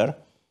number,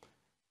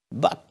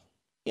 but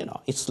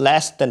it's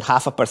less than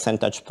 0.5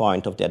 percentage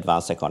point of the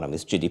advanced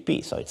economy's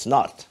GDP, so it's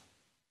not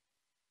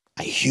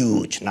a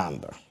huge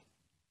number.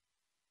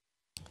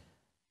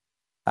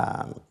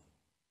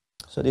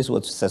 So this is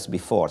what it says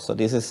before. So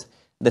this is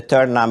the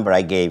third number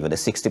I gave you, the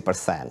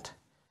 60%.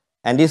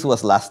 And this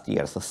was last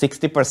year. So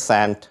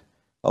 60%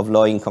 of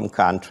low-income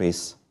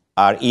countries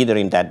are either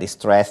in that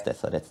distress,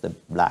 so that's the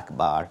black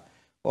bar,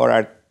 or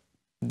are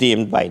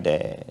deemed by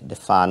the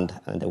fund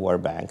and the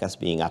World Bank as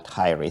being at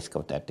high risk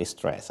of that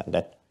distress.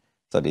 And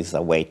so this is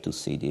a way to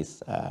see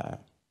this,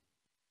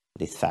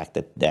 this fact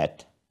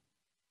that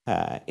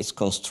is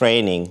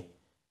constraining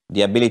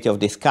the ability of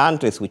these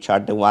countries, which are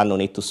the ones who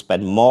need to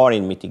spend more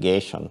in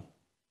mitigation,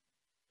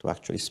 to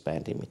actually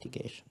spend in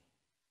mitigation.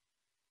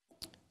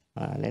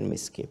 Let me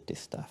skip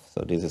this stuff.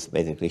 So this is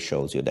basically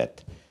shows you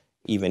that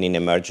even in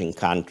emerging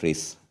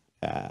countries,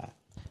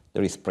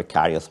 there is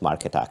precarious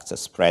market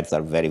access. Spreads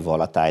are very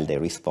volatile. They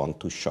respond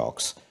to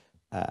shocks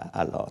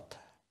a lot.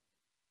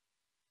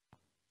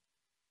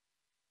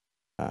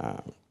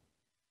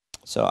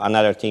 So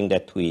another thing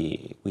that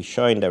we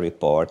show in the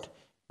report,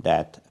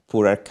 that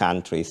poorer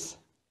countries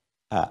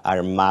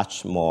are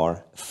much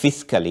more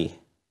fiscally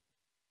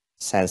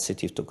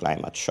sensitive to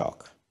climate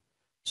shock.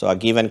 So a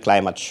given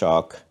climate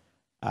shock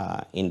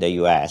in the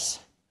US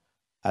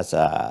has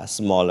a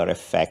smaller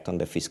effect on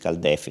the fiscal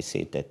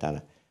deficit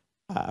than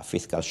a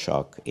fiscal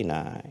shock in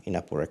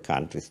a poorer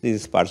countries.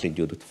 This is partly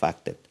due to the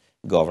fact that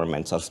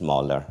governments are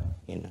smaller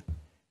in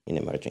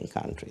emerging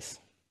countries.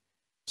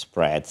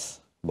 Spreads,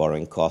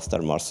 borrowing costs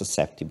are more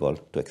susceptible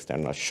to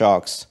external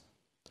shocks,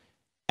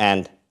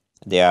 and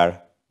they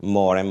are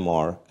more and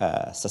more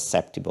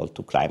susceptible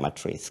to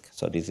climate risk.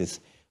 So this is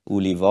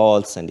Uli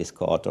Volz and his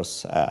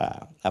co-authors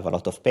have a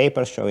lot of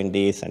papers showing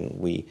this, and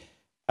we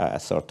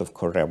sort of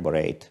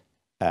corroborate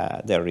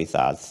their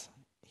results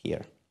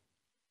here.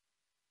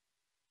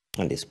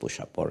 And this push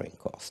up borrowing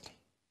cost.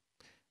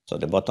 So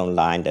the bottom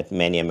line, that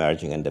many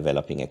emerging and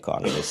developing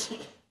economies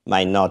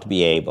might not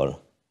be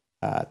able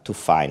to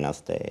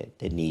finance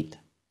the need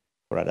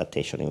for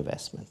adaptation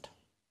investment.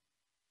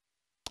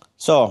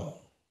 So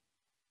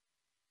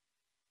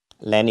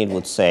Lenin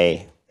would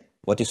say,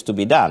 what is to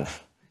be done?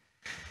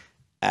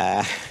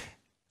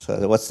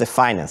 So what's the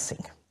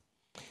financing?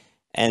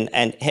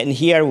 And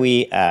here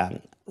we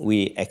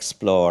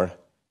explore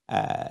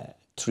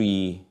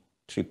three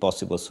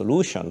possible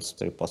solutions,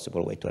 three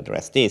possible ways to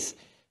address this,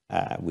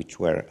 which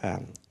were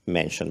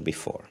mentioned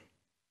before.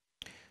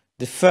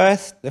 The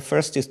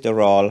first is the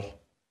role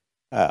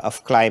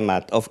of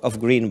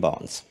green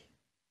bonds.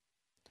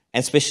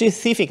 And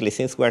specifically,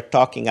 since we're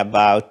talking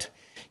about,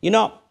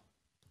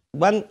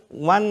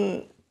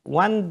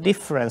 one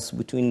difference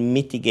between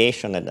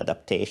mitigation and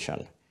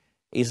adaptation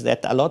is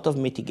that a lot of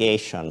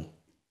mitigation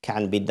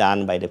can be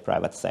done by the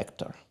private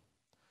sector.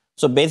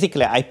 So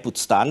basically, I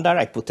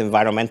put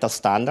environmental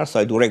standards, so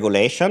I do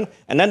regulation,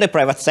 and then the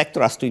private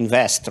sector has to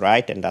invest,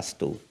 right? And that's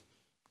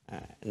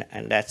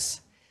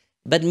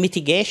but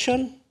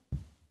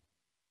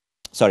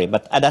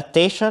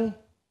adaptation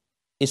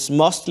is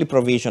mostly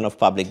provision of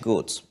public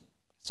goods.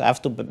 So I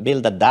have to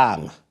build a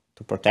dam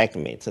to protect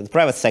me. So the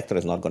private sector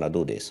is not going to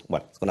do this.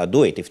 Well, it's going to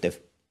do it if the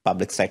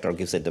public sector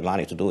gives it the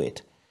money to do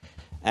it.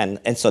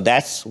 And so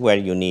that's where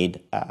you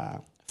need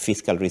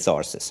fiscal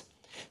resources.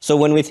 So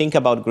when we think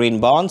about green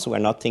bonds, we're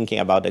not thinking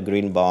about the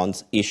green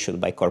bonds issued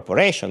by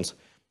corporations.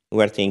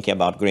 We're thinking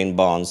about green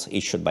bonds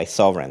issued by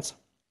sovereigns,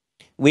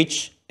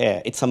 which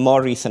it's a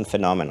more recent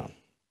phenomenon.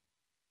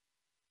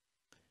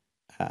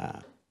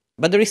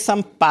 But there is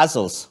some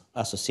puzzles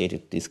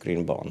associated with this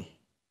green bond.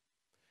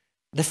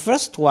 The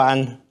first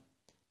one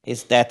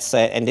is that,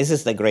 and this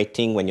is the great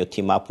thing when you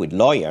team up with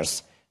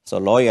lawyers. So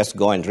lawyers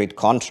go and read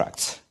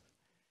contracts.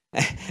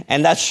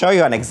 And I'll show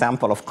you an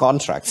example of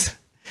contracts,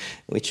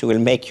 which will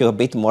make you a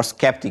bit more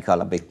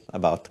skeptical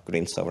about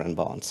green sovereign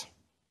bonds.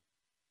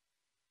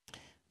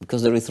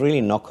 Because there is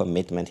really no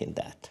commitment in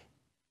that.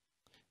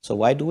 So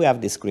why do we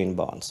have these green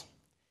bonds?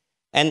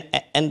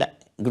 And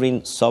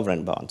green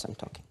sovereign bonds, I'm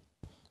talking.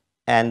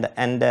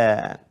 And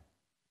the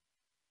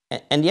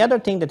other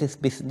thing that is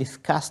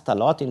discussed a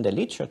lot in the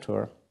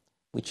literature,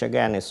 which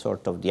again is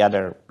sort of the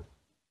other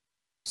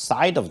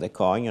side of the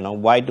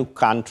coin, why do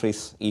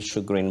countries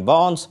issue green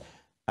bonds?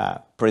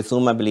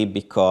 Presumably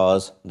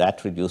because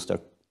that reduced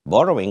their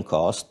borrowing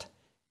cost,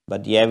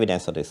 but the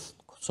evidence of this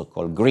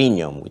so-called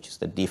greenium, which is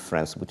the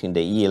difference between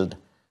the yield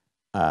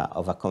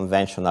of a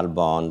conventional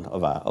bond,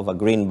 of a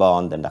green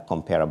bond and a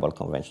comparable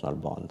conventional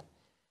bond.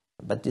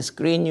 But this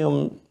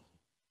greenium,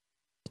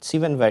 it's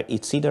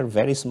either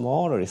very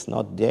small or it's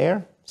not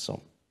there. So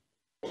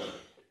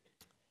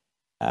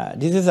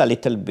this is a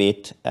little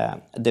bit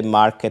the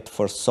market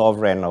for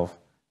sovereign or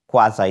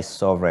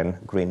quasi-sovereign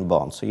green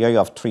bonds. So here you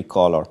have three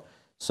colors.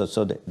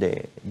 So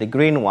the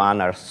green one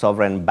are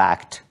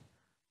sovereign-backed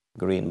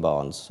green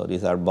bonds. So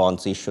these are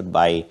bonds issued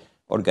by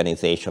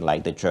organization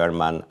like the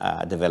German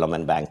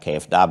development bank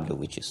KfW,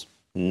 which is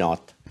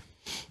not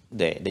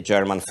the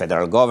German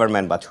federal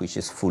government, but which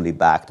is fully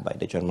backed by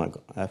the German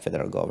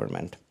federal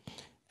government.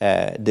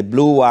 The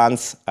blue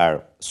ones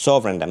are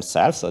sovereign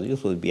themselves, so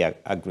this will be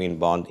a green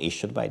bond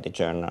issued by the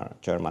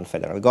German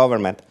federal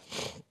government.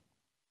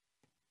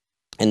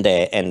 And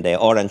the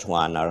orange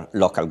one are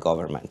local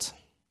governments.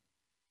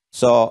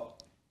 So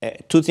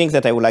two things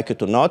that I would like you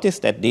to notice,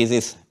 that this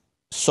is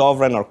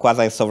sovereign or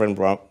quasi-sovereign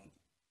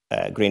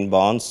green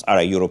bonds are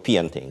a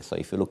European thing. So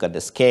if you look at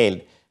the scale,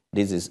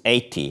 this is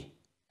 80,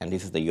 and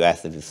this is the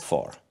US, this is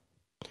 4.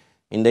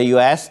 In the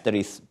US, there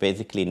is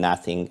basically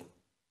nothing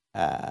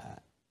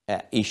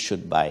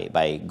issued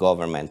by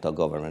government or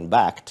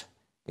government-backed.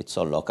 It's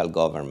all local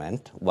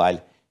government,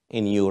 while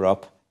in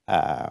Europe,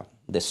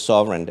 the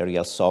sovereign, the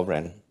real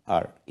sovereign,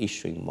 are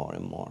issuing more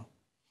and more.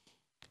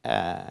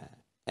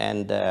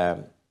 And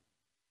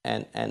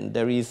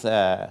there is,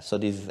 so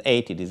this is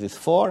 80, this is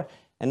 4,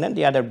 and then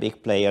the other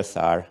big players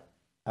are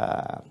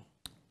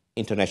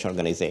international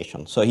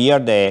organizations. So here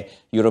the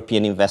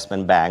European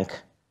Investment Bank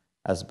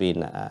has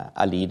been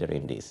a leader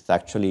in this. It's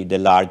actually the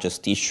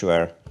largest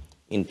issuer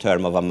in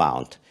terms of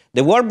amount.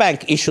 The World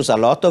Bank issues a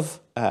lot of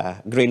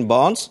green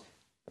bonds,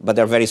 but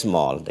they're very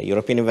small. The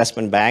European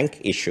Investment Bank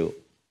issue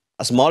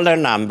a smaller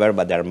number,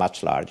 but they're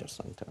much larger.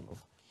 So, in terms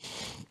of.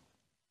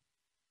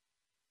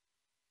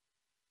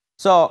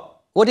 So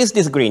what is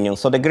this greenium?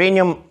 So the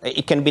greenium,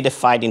 it can be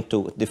defined in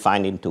two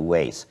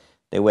ways.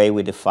 The way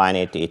we define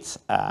it, it's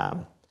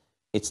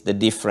the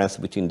difference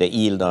between the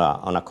yield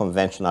on a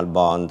conventional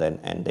bond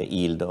and the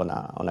yield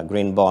on a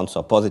green bond.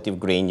 So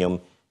positive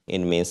greenium, it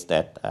means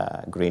that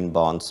green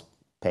bonds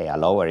pay a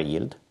lower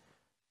yield.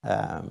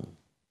 And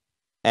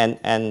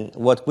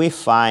what we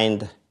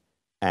find,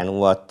 and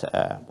what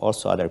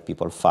also other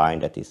people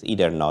find, that is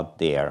either not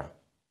there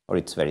or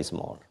it's very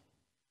small.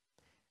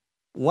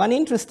 One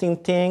interesting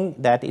thing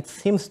that it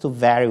seems to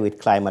vary with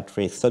climate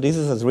risk. So this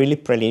is a really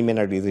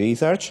preliminary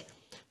research,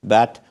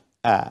 but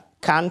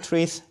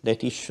countries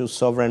that issue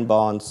sovereign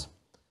bonds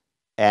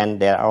and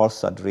they are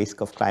also at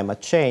risk of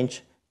climate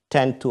change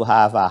tend to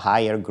have a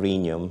higher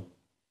greenium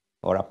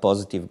or a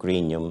positive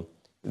greenium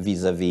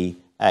vis-a-vis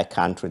a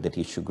country that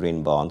issue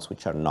green bonds,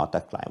 which are not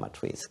at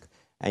climate risk.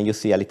 And you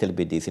see a little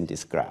bit this in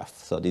this graph.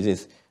 So this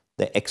is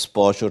the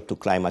exposure to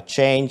climate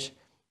change,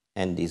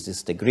 and this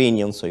is the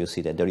greenium, so you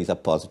see that there is a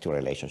positive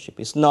relationship.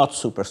 It's not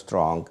super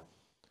strong.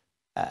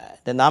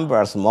 The numbers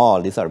are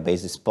small, these are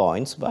basis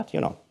points, but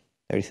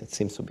it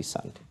seems to be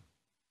something.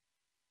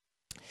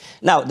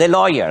 Now, the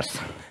lawyers.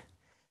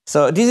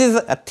 So this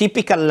is a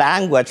typical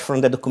language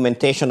from the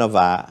documentation of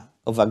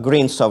a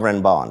green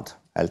sovereign bond.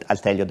 I'll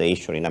tell you the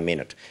issue in a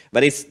minute.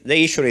 But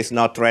the issue is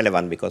not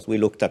relevant because we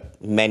looked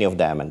at many of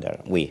them, and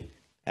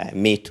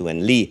me too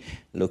and Lee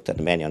looked at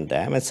many of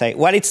them and say,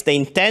 well, it's the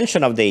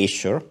intention of the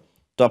issuer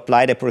to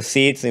apply the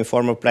proceeds in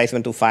form of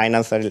placement to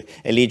finance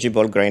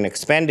eligible green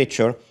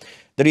expenditure.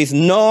 There is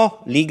no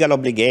legal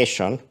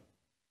obligation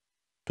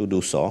to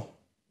do so.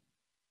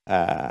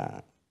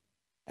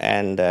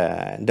 And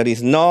there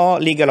is no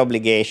legal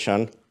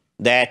obligation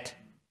that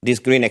this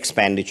green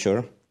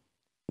expenditure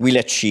will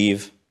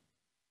achieve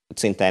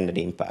its intended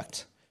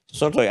impact.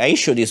 So I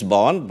issue this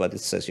bond, but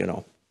it says,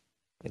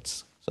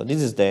 so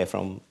this is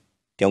from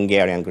the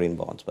Hungarian green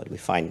bonds, but we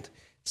find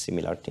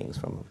similar things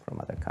from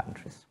other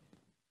countries.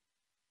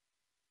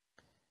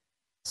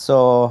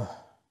 So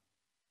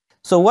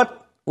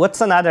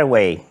what's another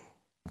way?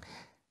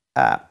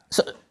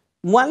 So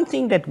one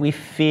thing that we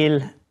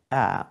feel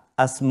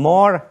as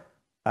more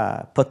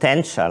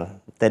potential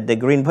that the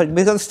green,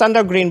 because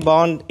standard green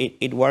bond,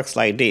 it works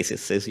like this. It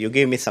says you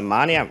give me some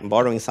money, I'm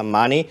borrowing some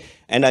money,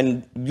 and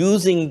I'm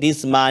using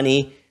this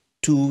money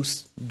to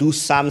do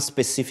some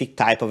specific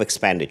type of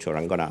expenditure.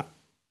 I'm gonna,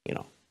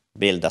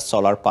 build a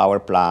solar power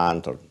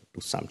plant or do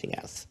something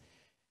else.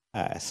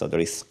 So there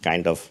is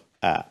kind of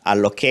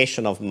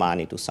allocation of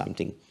money to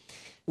something,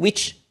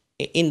 which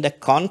in the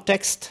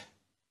context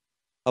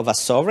of a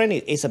sovereign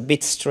is a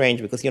bit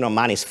strange because,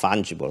 money is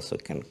fungible, so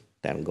it can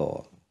then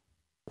go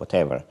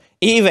whatever.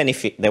 Even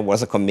if there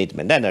was a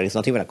commitment, then there is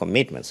not even a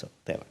commitment, so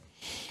whatever.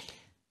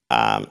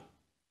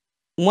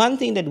 One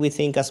thing that we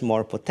think has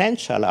more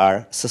potential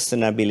are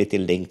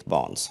sustainability-linked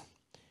bonds.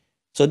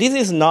 So this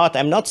is not,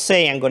 I'm not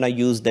saying I'm going to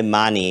use the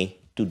money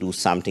to do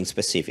something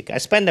specific. I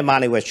spend the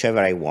money whichever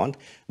I want,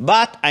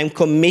 but I'm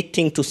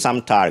committing to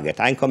some target.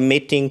 I'm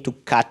committing to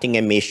cutting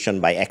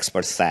emission by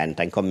X%.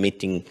 I'm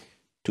committing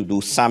to do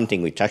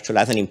something which actually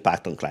has an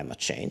impact on climate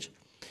change.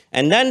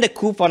 And then the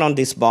coupon on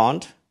this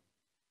bond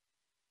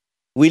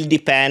will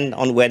depend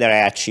on whether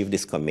I achieve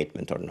this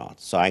commitment or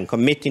not. So I'm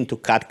committing to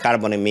cut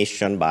carbon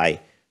emission by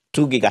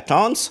 2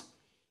 gigatons.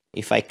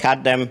 If I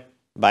cut them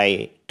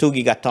by 2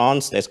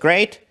 gigatons, that's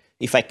great.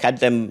 If I cut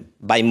them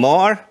by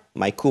more,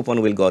 my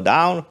coupon will go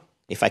down.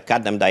 If I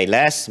cut them by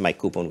less, my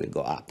coupon will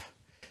go up.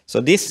 So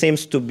this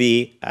seems to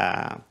be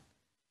a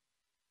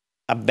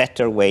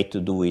better way to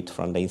do it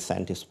from the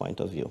incentives point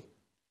of view.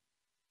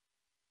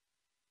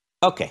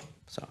 Okay,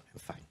 so I'm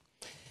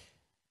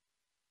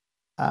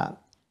fine.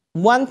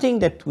 One thing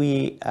that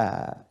we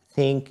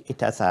think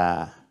it has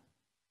a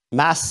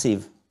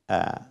massive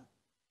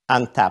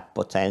untapped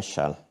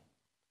potential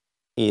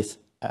is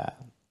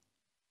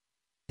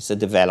the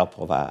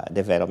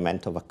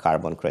development of a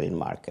carbon credit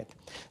market.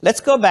 Let's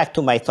go back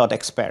to my thought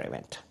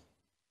experiment.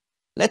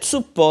 Let's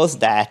suppose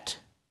that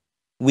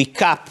we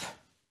have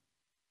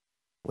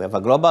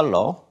a global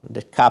law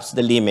that caps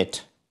the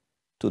limit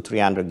to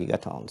 300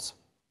 gigatons.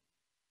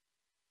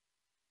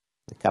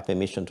 The cap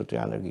emission to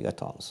 300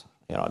 gigatons.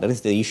 You know, there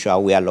is the issue how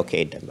we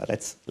allocate them, but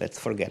let's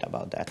forget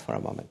about that for a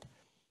moment.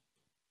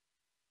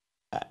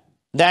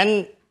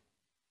 Then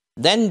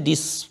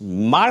this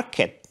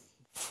market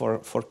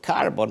for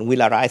carbon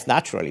will arise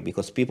naturally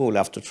because people will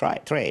have to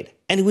trade.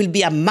 And it will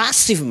be a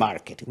massive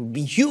market. It will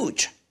be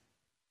huge.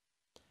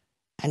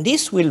 And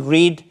this will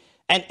read,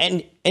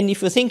 and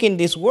if you think in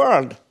this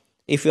world,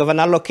 if you have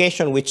an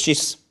allocation which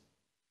is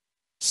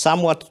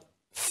somewhat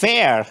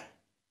fair,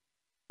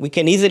 we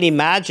can easily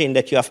imagine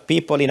that you have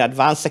people in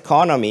advanced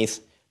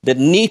economies that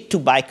need to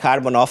buy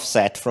carbon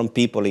offset from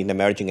people in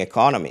emerging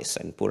economies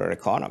and poorer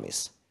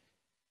economies.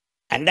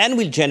 And then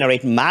we'll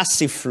generate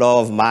massive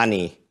flow of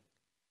money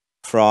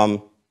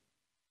from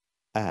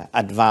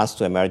advanced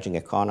to emerging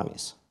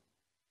economies.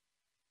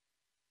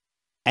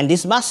 And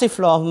this massive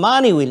flow of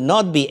money will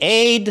not be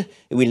aid,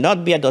 it will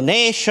not be a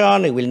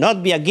donation, it will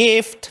not be a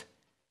gift.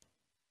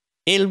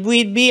 It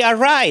will be a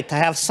right. I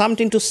have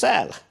something to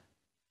sell.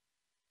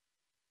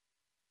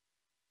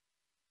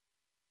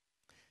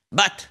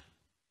 But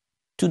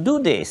to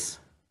do this,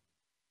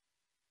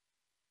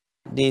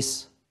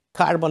 these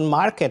carbon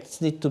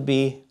markets need to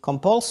be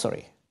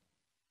compulsory.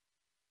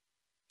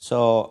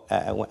 So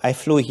I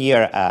flew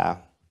here,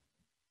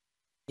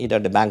 either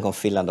the Bank of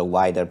Finland or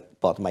UNU-WIDER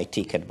bought my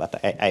ticket, but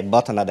I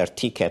bought another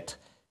ticket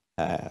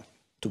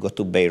to go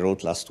to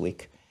Beirut last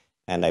week,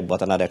 and I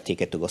bought another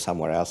ticket to go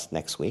somewhere else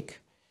next week.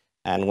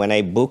 And when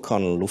I book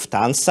on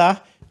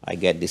Lufthansa, I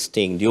get this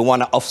thing, do you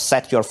want to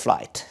offset your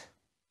flight?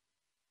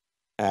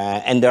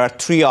 And there are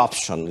three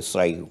options. It's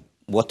like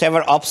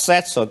whatever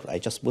offset, so I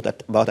just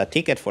bought a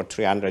ticket for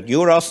 300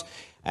 euros,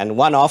 and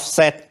one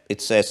offset,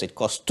 it says it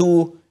costs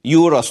 2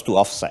 euros to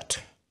offset.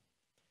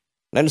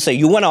 Then you say,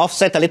 you want to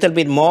offset a little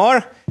bit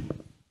more?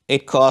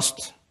 It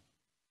costs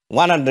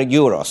 100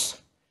 euros.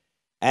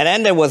 And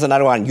then there was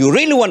another one, you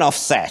really want to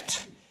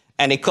offset?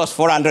 And it costs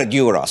 400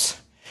 euros.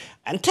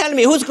 And tell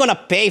me, who's going to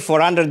pay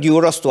 400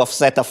 euros to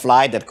offset a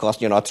flight that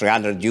costs,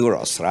 300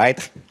 euros,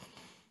 right?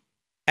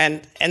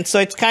 And so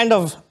it's kind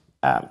of,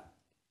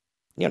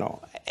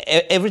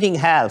 everything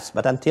helps,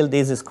 but until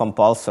this is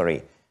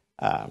compulsory,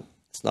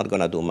 it's not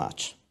going to do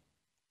much.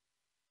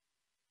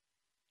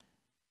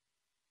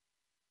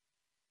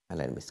 And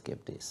let me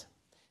skip this.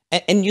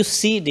 And you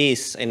see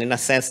this, and in a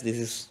sense, this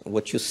is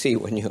what you see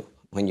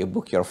when you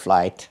book your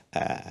flight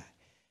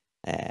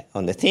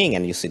on the thing,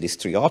 and you see these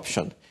three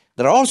options.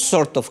 There are all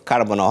sorts of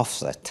carbon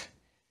offset.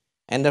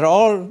 And they're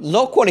all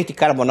low-quality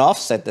carbon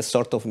offset that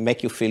sort of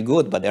make you feel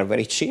good, but they're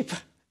very cheap.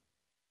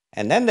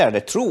 And then there are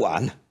the true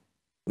ones,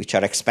 which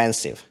are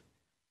expensive.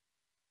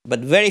 But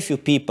very few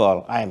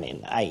people,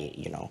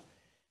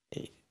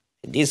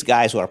 these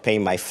guys who are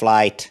paying my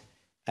flight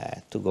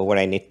to go where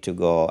I need to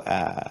go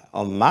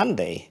on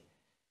Monday,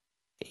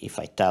 if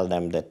I tell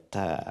them that,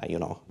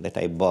 that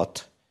I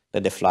bought,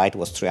 that the flight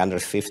was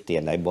 350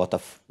 and I bought a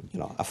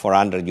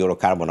 400 euro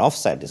carbon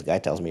offset, this guy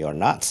tells me you're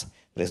nuts.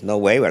 There's no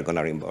way we're going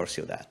to reimburse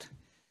you that,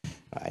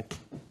 right?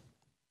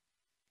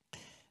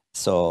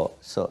 So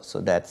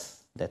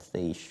that's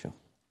the issue.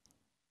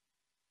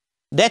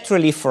 Debt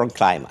relief from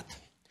climate.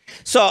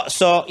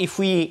 So if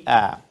we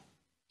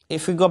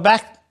go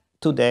back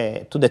to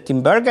the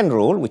Tinbergen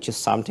rule, which is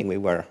something we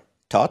were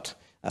taught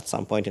at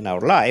some point in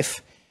our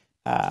life,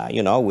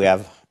 we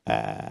have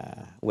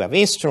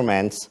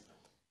instruments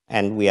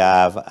and we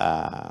have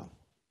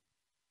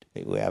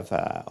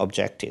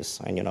objectives,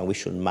 and we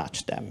should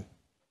match them.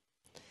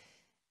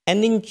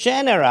 And in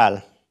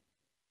general,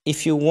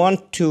 if you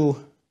want to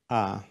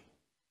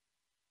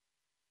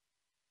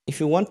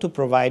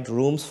provide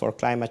rooms for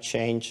climate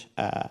change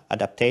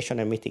adaptation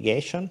and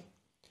mitigation,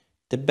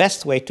 the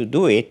best way to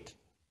do it,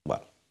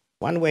 well,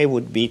 one way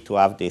would be to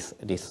have this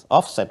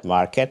offset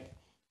market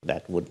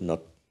that would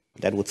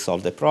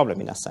solve the problem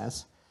in a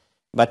sense.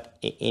 But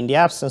in the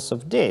absence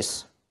of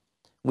this,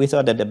 we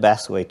thought that the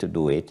best way to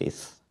do it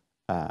is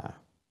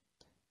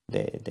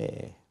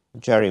the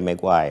Jerry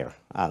Maguire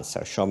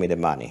answer, show me the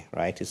money,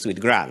 right? It's with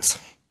grants.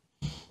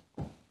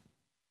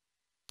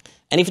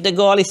 And if the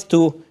goal is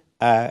to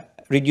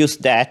reduce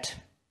debt,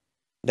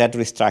 that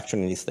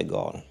restructuring is the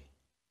goal.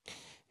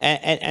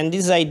 And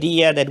this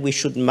idea that we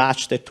should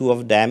match the two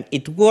of them,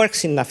 it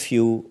works in a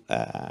few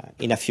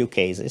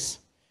cases,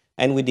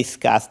 and we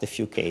discussed a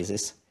few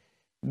cases,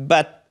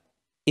 but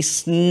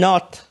it's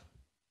not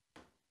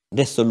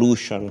the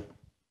solution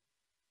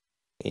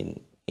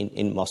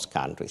in most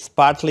countries,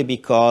 partly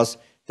because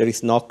there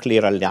is no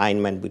clear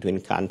alignment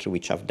between countries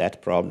which have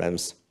debt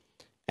problems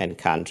and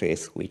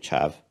countries which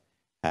have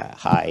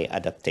high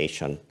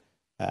adaptation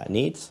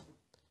needs.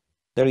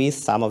 There is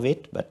some of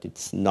it, but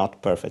it's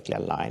not perfectly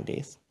aligned.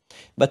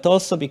 but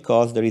also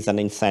because there is an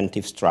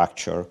incentive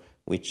structure,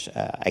 which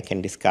I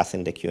can discuss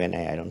in the Q&A.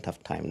 I don't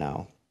have time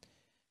now.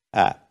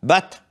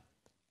 But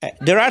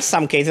there are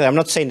some cases, I'm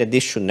not saying that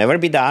this should never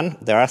be done.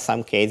 There are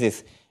some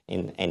cases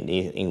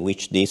in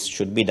which this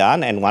should be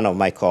done. And one of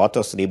my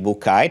co-authors, the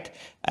BOFIT,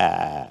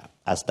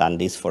 has done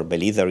this for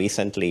Belize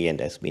recently, and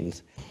has been.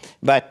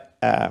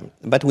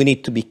 But we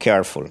need to be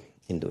careful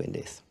in doing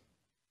this.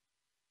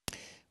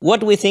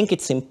 What we think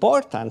it's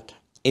important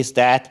is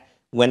that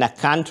when a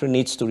country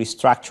needs to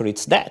restructure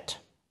its debt,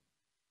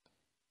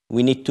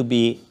 we need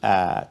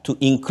to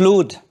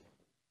include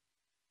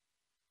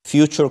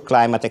future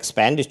climate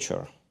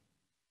expenditure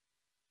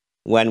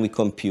when we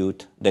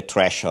compute the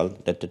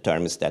threshold that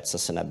determines that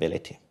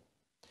sustainability.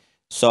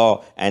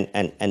 So,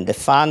 and the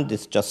fund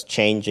is just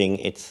changing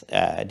its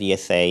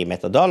DSA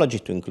methodology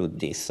to include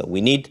this. So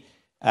we need,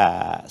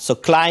 so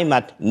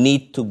climate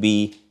need to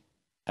be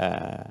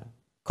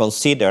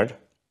considered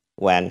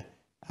when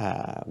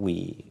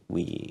we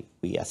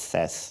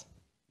assess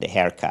the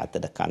haircut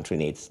that the country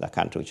needs, the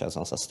country which is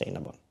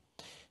unsustainable.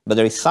 But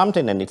there is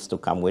something that needs to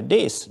come with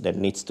this. There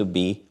needs to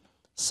be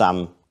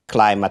some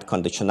climate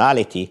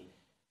conditionality,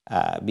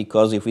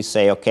 because if we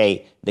say,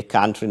 okay, the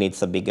country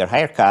needs a bigger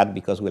haircut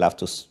because we'll have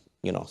to,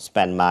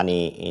 spend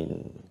money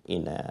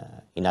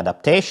in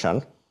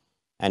adaptation,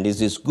 and this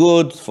is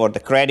good for the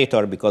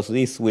creditor because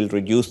this will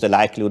reduce the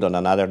likelihood on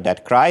another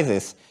debt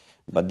crisis.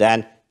 But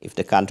then, if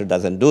the country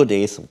doesn't do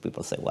this,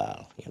 people say,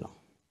 well,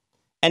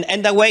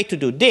 And the way to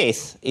do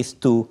this is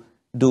to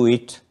do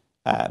it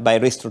by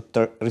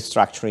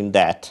restructuring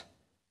debt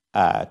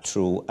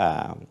through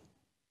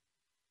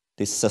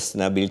these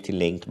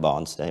sustainability-linked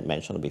bonds that I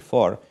mentioned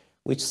before,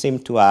 which seem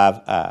to have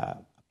a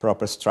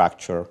proper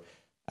structure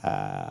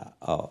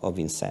of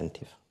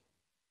incentive.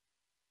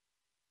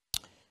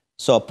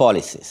 So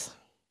policies.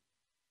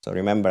 So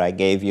remember, I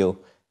gave you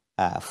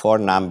 4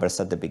 numbers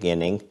at the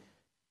beginning,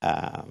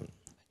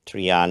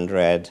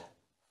 300,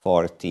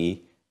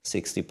 40,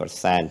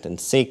 60%, and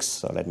 6.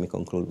 So let me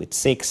conclude with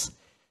 6,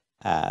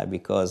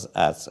 because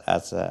as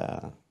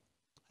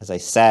I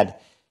said,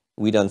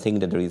 we don't think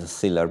that there is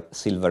a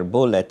silver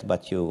bullet,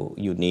 but you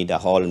need a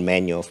whole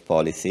menu of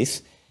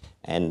policies,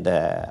 and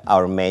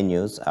our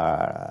menus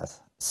are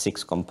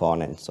 6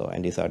 components. So,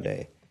 and these are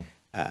the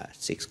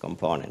 6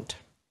 components.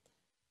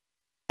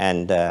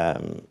 And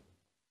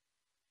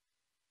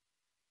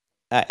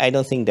I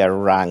don't think they're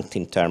ranked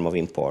in terms of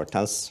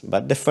importance,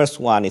 but the first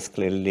one is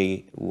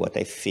clearly what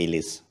I feel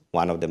is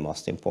one of the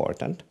most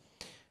important.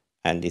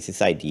 And this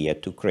is idea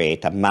to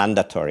create a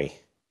mandatory,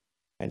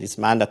 and this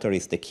mandatory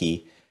is the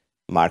key,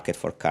 market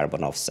for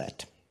carbon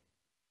offset.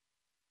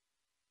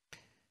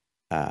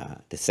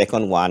 The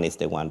second one is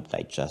the one that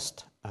I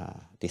just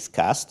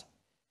discussed.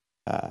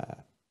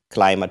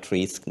 Climate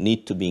risk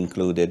need to be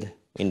included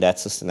in that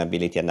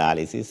sustainability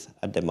analysis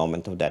at the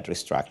moment of that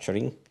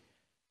restructuring.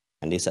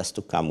 And this has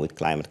to come with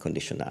climate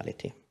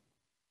conditionality.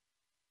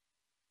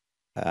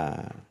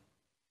 And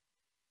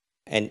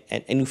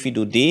if we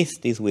do this,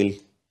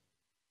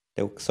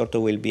 there sort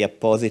of will be a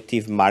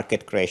positive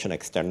market creation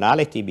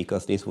externality,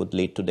 because this would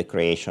lead to the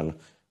creation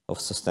of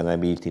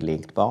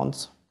sustainability-linked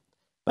bonds.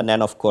 But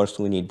then, of course,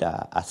 we need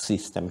a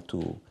system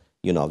to,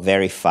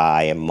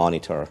 verify and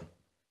monitor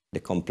the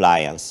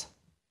compliance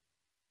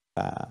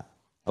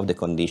of the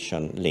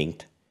condition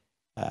linked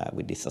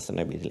with these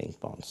sustainability-linked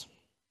bonds.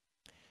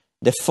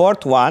 The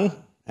fourth one,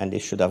 and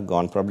this should have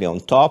gone probably on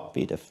top,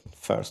 be the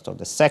first or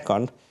the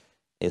second,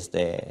 is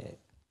the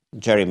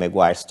Jerry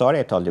Maguire story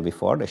I told you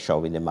before, the show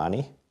with the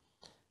money.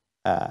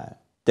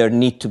 There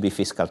need to be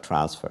fiscal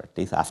transfer.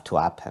 These have to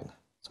happen.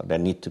 So there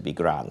need to be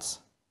grants,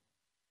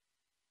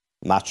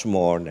 much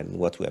more than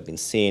what we have been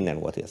seeing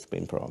and what has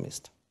been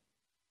promised.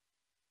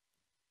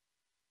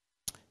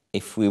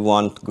 If we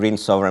want green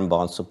sovereign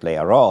bonds to play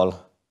a role,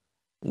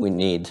 we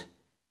need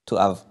to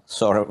have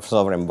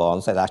sovereign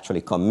bonds that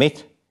actually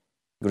commit,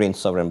 green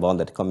sovereign bonds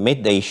that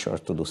commit the issuer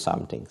to do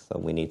something. So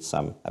we need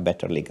a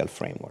better legal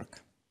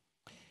framework.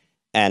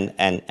 And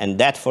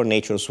that for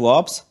nature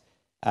swaps,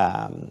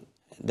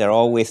 they're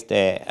always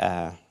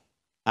the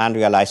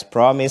unrealized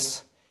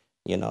promise.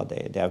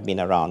 They have been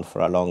around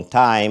for a long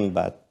time,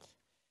 but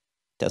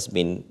there's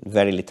been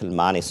very little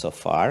money so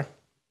far.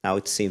 Now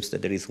it seems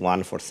that there is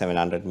one for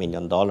 $700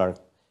 million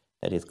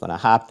that is going to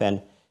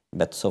happen.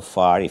 But so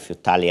far, if you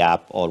tally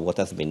up all what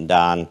has been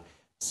done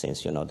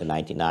since, the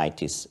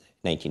 1980s,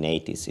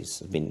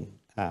 it's been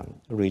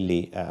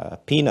really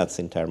peanuts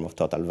in terms of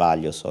total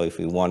value. So if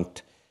we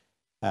want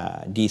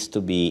these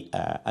to be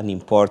an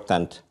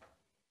important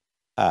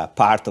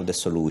part of the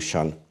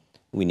solution,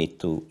 we need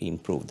to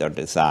improve their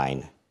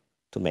design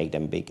to make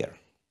them bigger.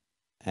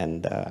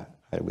 And I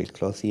will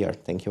close here.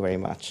 Thank you very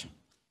much.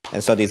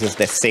 And so this is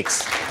the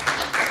 6th.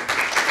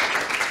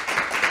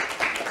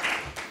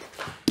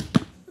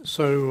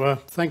 So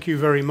thank you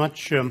very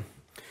much,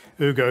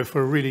 Ugo,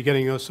 for really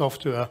getting us off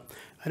to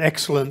an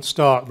excellent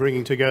start,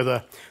 bringing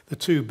together the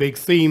 2 big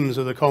themes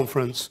of the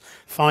conference,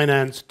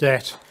 finance,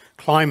 debt,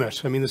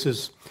 climate. I mean, this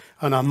is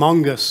an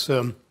humongous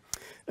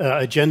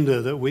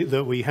agenda that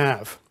we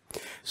have.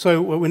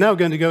 So we're now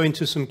going to go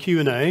into some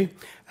Q&A,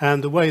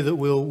 and the way that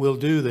we'll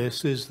do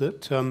this is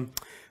that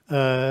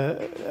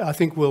I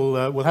think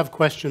we'll have a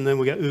question, then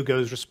we'll get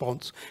Ugo's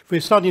response. If we're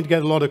starting to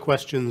get a lot of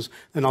questions,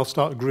 then I'll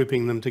start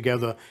grouping them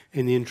together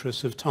in the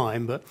interest of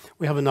time. But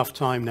we have enough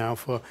time now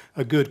for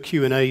a good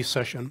Q&A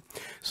session.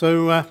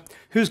 So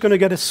who's going to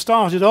get us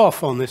started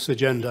off on this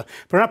agenda?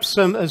 Perhaps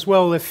as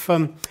well, if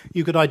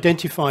you could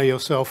identify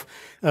yourself.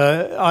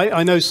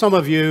 I know some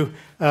of you,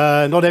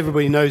 not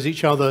everybody knows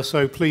each other,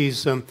 so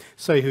please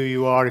say who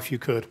you are if you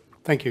could.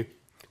 Thank you.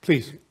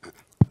 Please.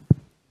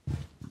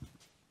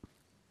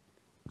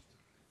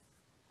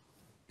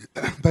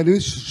 My name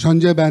is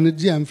Sanjay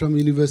Banerjee. I'm from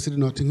University of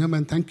Nottingham,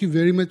 and thank you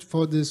very much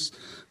for this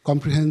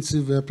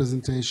comprehensive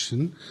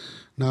presentation.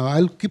 Now,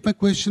 I'll keep my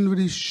question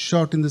very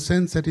short in the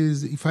sense that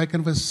is, if I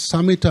can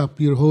sum it up,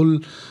 your whole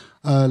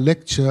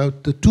lecture,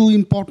 the two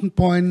important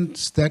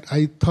points that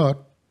I thought,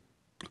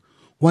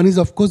 one is,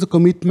 of course, the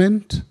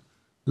commitment,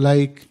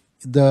 like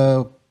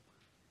either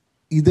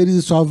is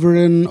a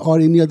sovereign or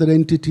any other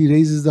entity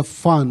raises the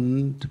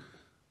fund.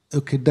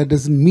 Okay, that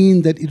doesn't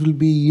mean that it will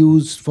be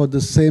used for the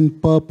same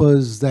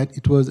purpose that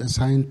it was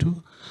assigned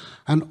to.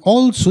 And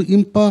also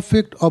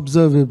imperfect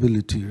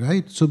observability,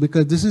 right? So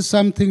because this is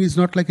something, it's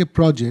not like a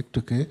project,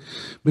 okay?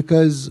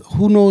 Because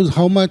who knows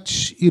how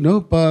much,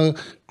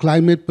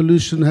 climate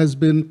pollution has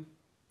been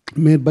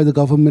made by the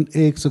government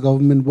X or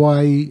government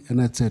Y,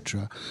 and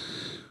etc.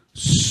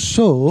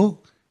 So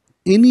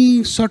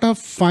any sort of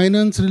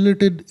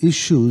finance-related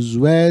issues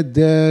where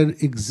there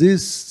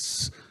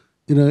exists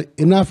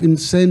enough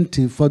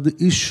incentive for the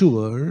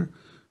issuer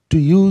to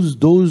use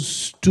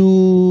those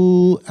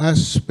two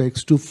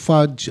aspects to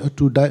fudge or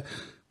to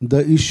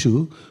the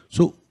issue.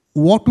 So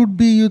what would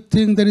be, you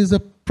think, there is a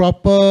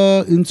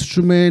proper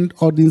instrument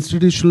or the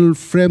institutional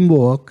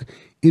framework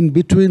in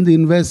between the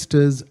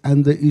investors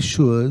and the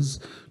issuers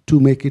to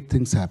make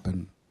things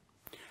happen?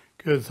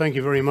 Good. Thank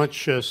you very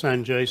much,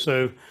 Sanjay.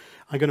 So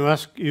I'm going to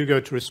ask Ugo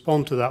to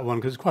respond to that one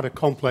because it's quite a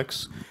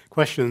complex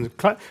question.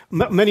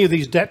 Many of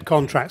these debt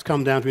contracts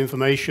come down to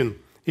information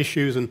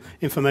issues and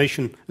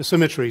information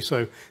asymmetry.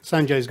 So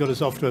Sanjay's got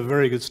us off to a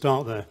very good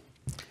start there.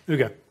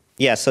 Ugo.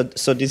 Yeah, so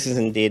this is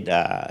indeed,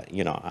 a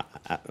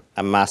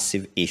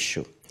massive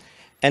issue.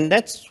 And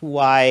that's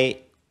why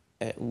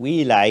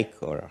we like,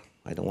 or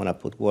I don't want to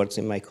put words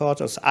in my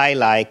quarters, I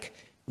like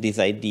this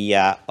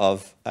idea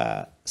of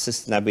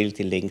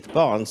sustainability-linked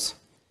bonds,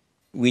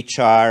 which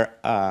have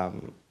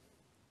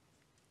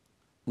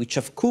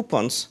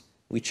coupons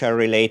which are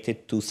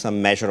related to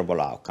some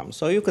measurable outcome.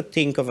 So you could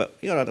think of,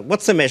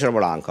 what's the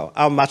measurable outcome?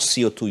 How much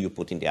CO2 you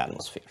put in the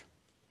atmosphere.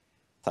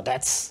 So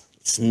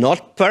it's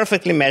not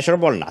perfectly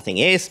measurable. Nothing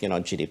is.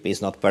 GDP is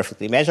not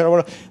perfectly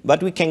measurable,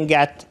 but we can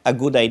get a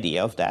good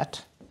idea of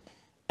that.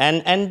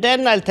 And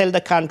then I'll tell the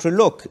country,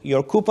 look,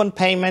 your coupon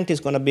payment is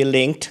going to be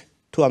linked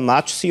to how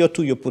much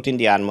CO2 you put in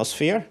the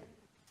atmosphere,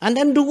 and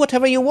then do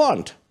whatever you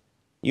want.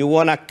 You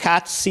want to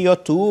cut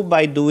CO2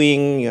 by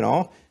doing,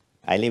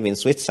 I live in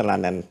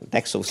Switzerland, and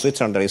next to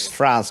Switzerland there is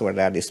France, where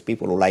there are these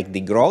people who like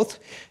degrowth.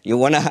 You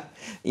wanna,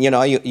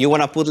 you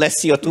wanna put less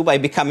CO2 by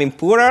becoming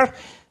poorer.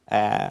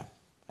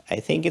 I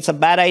think it's a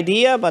bad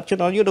idea, but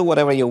you do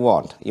whatever you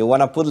want. You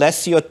wanna put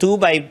less CO2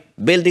 by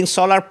building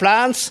solar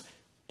plants.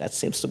 That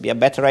seems to be a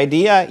better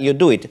idea. You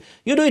do it.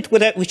 You do it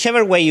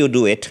whichever way you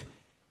do it.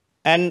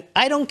 And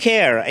I don't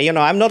care.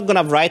 I'm not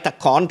gonna write a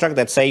contract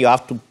that say you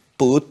have to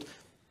put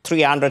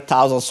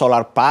 300,000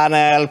 solar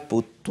panel,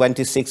 put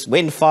 26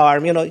 wind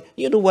farm,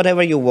 you do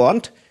whatever you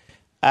want.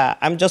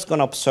 I'm just going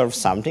to observe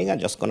something. I'm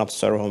just going to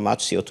observe how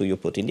much CO2 you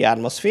put in the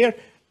atmosphere,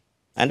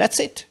 and that's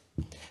it.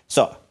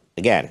 So,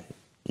 again,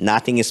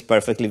 nothing is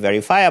perfectly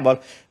verifiable,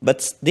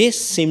 but this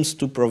seems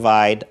to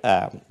provide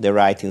the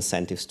right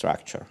incentive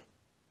structure.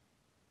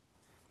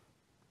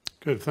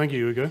 Good, thank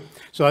you, Ugo.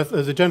 So,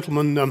 there's a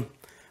gentleman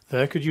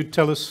there. Could you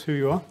tell us who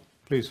you are,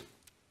 please?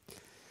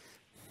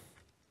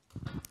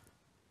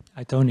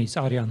 Hi, Tony, it's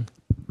Arjan.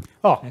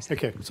 Oh,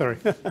 okay, sorry.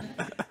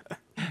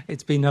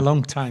 It's been a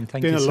long time.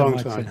 Thank you so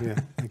much. Time,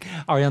 yeah.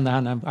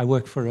 Arjan, I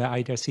work for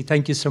IDRC.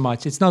 Thank you so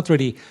much. It's not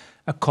really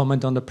a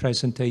comment on the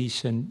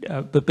presentation,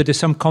 but there's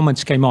some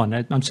comments came on.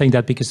 I'm saying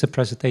that because the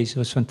presentation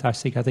was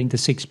fantastic. I think the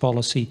 6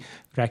 policy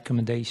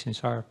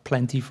recommendations are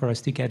plenty for us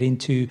to get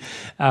into.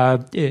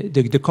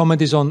 The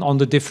comment is on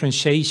the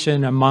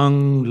differentiation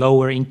among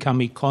lower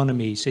income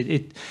economies.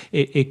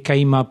 It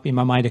came up in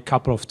my mind a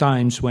couple of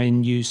times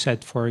when you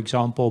said, for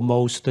example,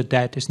 most of the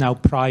debt is now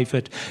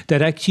private.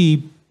 That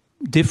actually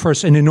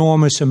differs an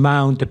enormous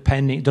amount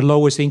depending. The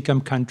lowest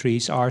income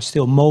countries are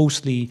still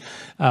mostly,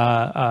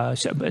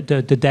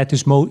 the debt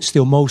is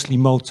still mostly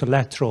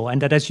multilateral, and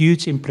that has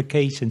huge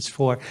implications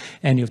for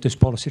any of this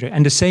policy.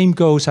 And the same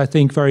goes, I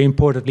think, very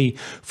importantly,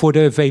 for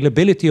the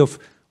availability of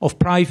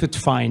private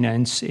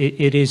finance.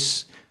 It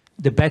is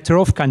the better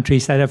off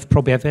countries that have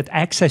had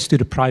access to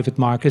the private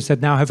markets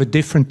that now have a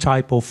different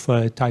type of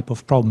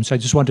problems. I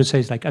just want to say,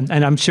 it's like, and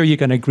I'm sure you're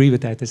going to agree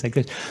with that. It's like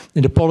this,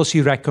 and the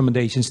policy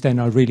recommendations then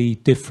are really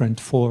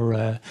different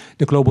for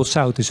the global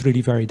south. Is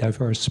really very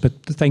diverse. But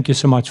thank you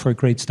so much for a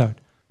great start.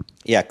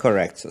 Yeah,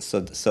 correct.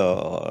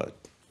 So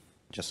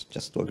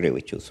just to agree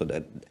with you, so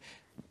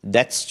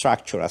that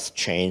structure has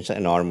changed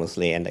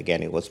enormously, and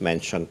again, it was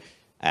mentioned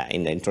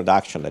in the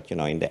introduction that,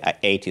 in the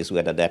 80s we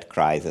had a debt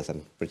crisis,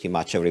 and pretty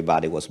much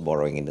everybody was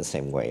borrowing in the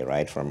same way,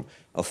 right? From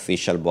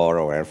official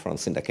borrower, from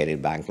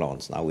syndicated bank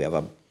loans. Now we have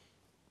a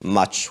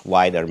much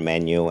wider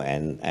menu,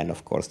 and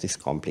of course, these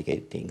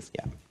complicated things,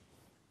 yeah.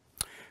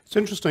 It's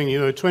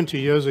interesting, 20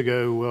 years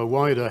ago,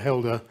 WIDER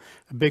held a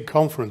big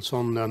conference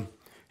on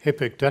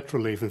HIPC debt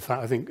relief. In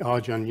fact, I think,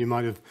 Arjan, you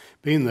might have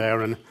been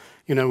there, and,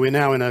 we're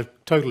now in a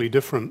totally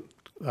different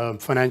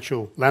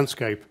financial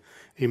landscape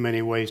in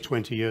many ways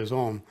 20 years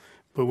on,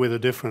 but with a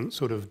different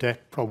sort of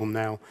debt problem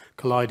now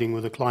colliding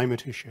with a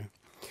climate issue.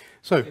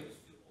 So,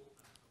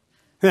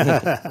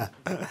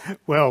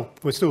 well,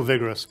 we're still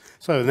vigorous.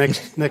 So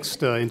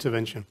next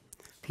intervention,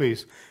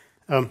 please.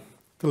 The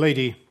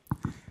lady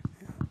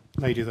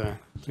there,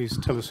 please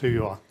tell us who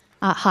you are.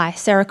 Hi,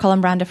 Sarah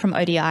Columbrander from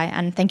ODI,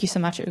 and thank you so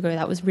much, Ugo.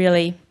 That was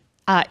really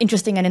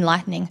interesting and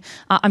enlightening.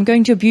 I'm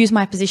going to abuse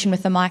my position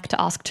with the mic to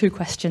ask 2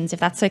 questions, if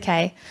that's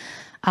okay.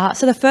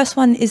 So the first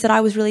one is that I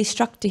was really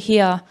struck to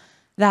hear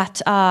that,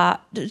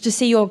 to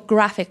see your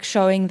graphic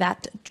showing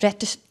that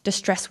debt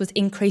distress was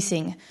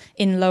increasing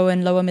in low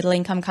and lower middle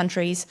income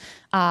countries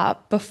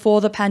before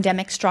the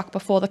pandemic struck,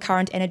 before the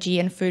current energy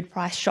and food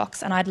price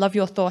shocks. And I'd love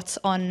your thoughts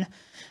on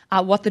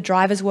what the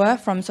drivers were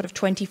from sort of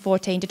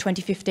 2014 to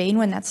 2015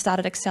 when that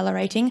started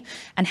accelerating,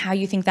 and how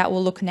you think that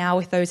will look now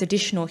with those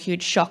additional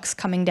huge shocks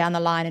coming down the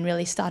line and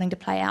really starting to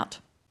play out.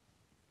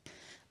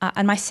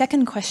 And my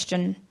second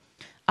question,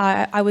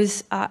 I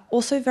was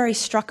also very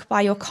struck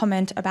by your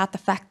comment about the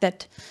fact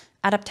that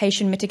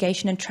adaptation,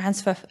 mitigation and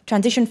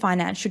transition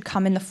finance should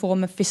come in the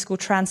form of fiscal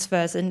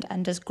transfers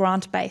and as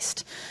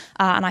grant-based.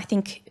 And I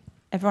think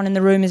everyone in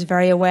the room is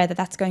very aware that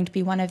that's going to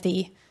be one of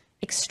the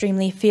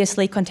extremely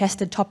fiercely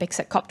contested topics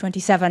at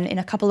COP27 in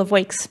a couple of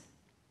weeks.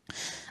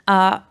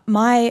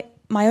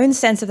 My own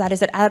sense of that is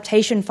that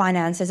adaptation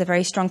finance, there's a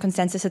very strong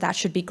consensus that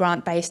should be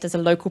grant-based as a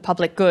local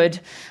public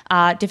good,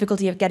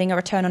 difficulty of getting a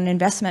return on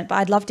investment. But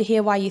I'd love to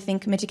hear why you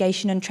think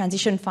mitigation and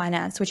transition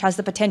finance, which has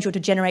the potential to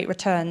generate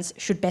returns,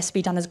 should best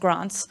be done as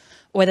grants,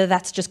 or whether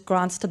that's just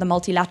grants to the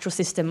multilateral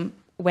system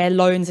where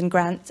loans and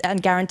grants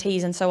and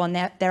guarantees and so on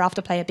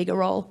thereafter play a bigger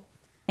role.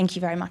 Thank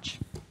you very much.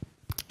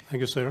 Thank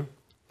you, Sarah.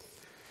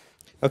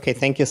 Okay,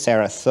 thank you,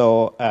 Sarah.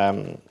 So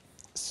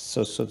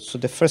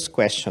the first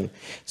question.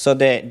 So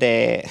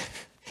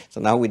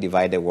now we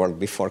divide the world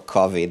before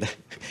COVID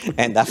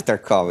and after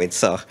COVID.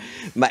 So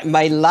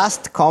my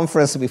last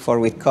conference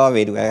before with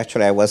COVID,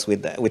 actually I was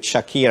with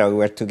Shakira. We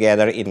were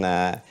together in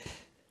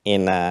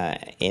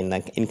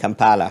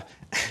Kampala,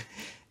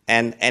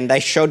 and I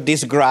showed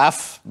this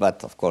graph,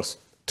 but of course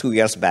 2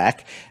 years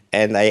back,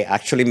 and I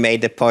actually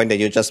made the point that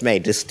you just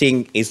made. This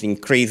thing is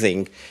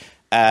increasing.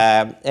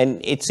 And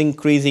it's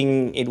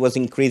increasing. It was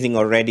increasing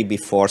already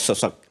before, so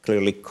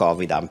clearly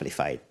COVID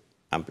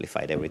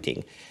amplified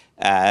everything.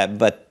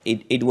 But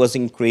it was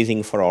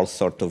increasing for all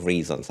sorts of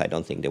reasons. I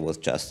don't think there was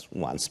just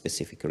one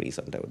specific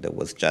reason. There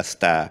was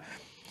just,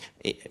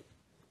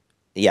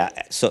 yeah.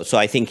 So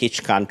I think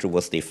each country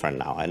was different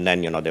now. And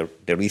then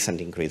the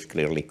recent increase,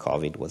 clearly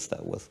COVID was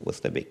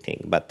the big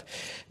thing. But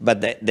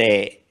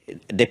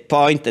the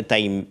point that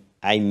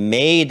I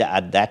made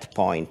at that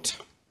point.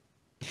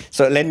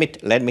 So let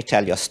me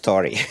tell you a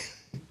story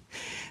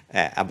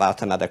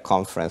about another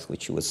conference,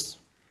 which was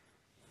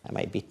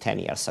maybe 10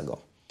 years ago.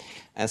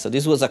 And so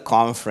this was a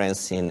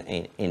conference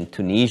in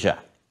Tunisia.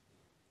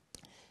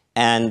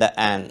 And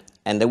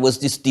there was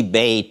this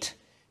debate,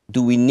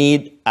 do we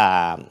need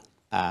a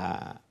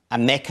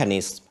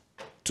mechanism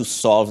to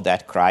solve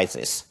that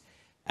crisis?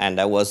 And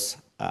I was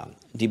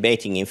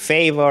debating in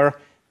favor,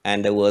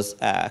 and there was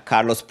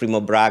Carlos Primo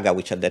Braga,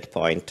 which at that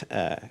point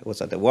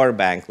was at the World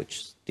Bank,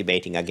 which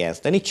debating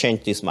against. Then he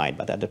changed his mind,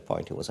 but at that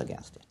point he was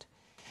against it.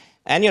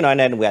 And and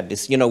then we had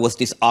this, was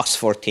this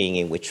Oxford thing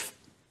in which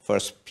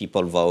first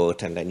people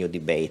vote and then you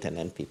debate and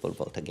then people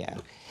vote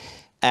again.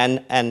 And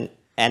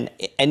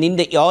in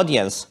the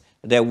audience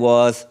there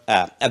was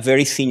a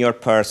very senior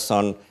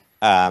person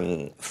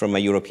from a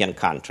European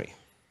country,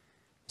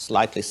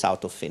 slightly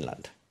south of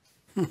Finland,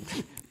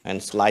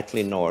 and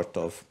slightly north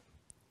of,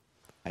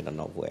 I don't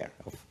know where,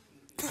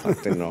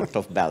 slightly north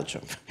of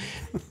Belgium.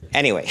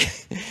 Anyway.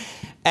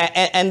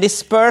 And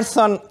this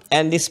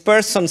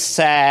person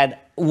said,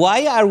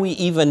 why are we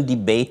even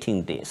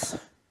debating this?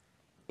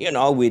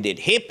 We did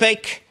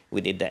HIPC,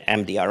 we did the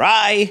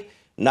MDRI,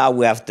 now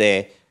we have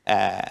the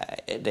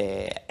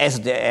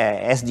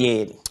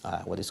SDA,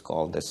 what is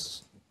called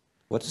this?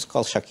 What is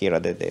called,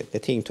 Shakira, the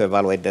thing to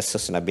evaluate the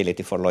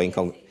sustainability for low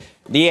income?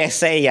 The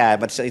ESA, yeah,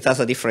 but it has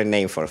a different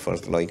name for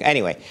low income.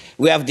 Anyway,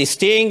 we have this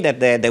thing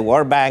that the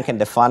World Bank and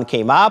the fund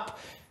came up.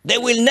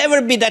 There will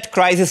never be that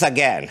crisis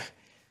again.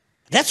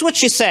 That's what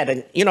she said,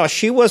 and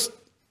she was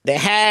the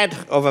head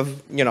of a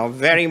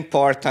very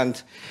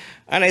important.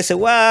 And I said,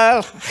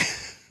 well,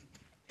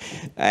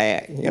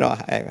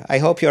 I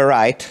hope you're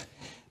right,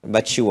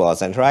 but she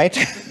wasn't, right?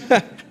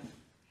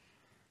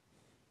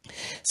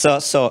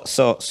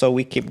 So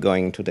we keep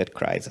going to that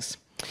crisis.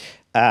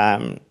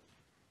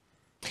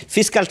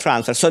 Fiscal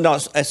transfer. So no,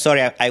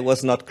 sorry, I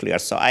was not clear.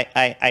 So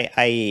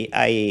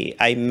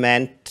I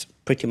meant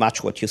pretty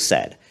much what you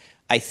said.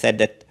 I said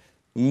that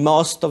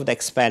most of the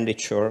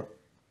expenditure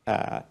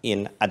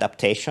in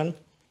adaptation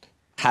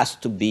has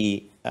to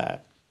be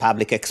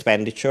public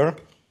expenditure,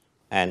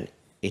 and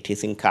it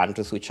is in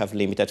countries which have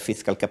limited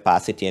fiscal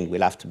capacity and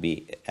will have to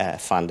be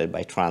funded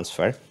by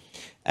transfer.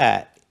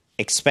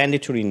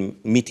 Expenditure in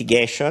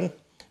mitigation,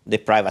 the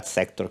private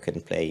sector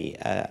can play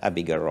a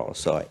bigger role.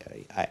 So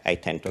I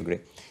tend to agree.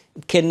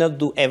 Cannot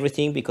do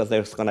everything because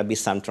there's going to be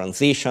some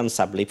transition,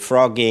 some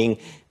leapfrogging,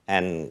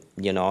 and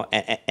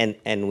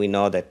and we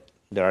know that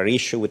there are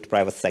issues with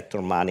private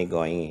sector money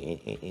going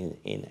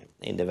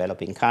in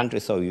developing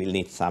countries. So we will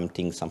need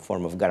something, some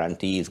form of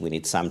guarantees. We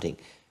need something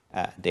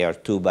there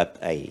too. But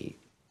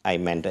I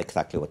meant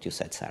exactly what you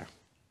said, Sarah.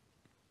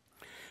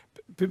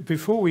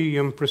 Before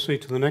we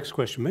proceed to the next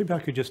question, maybe I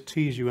could just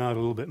tease you out a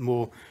little bit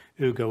more,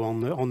 Ugo,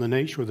 on the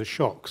nature of the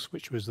shocks,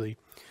 which was the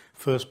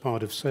first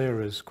part of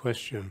Sarah's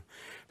question.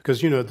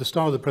 Because, at the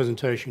start of the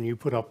presentation, you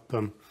put up,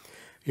 the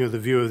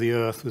view of the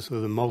Earth, the sort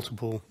of the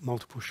multiple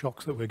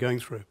shocks that we're going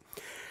through.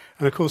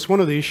 And of course, one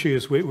of the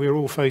issues we're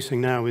all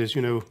facing now is,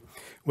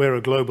 where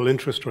are global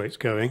interest rates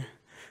going?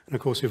 And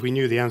of course, if we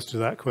knew the answer to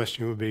that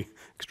question, we would be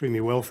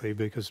extremely wealthy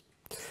because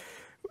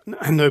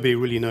nobody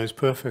really knows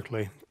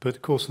perfectly. But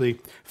of course, the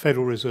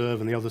Federal Reserve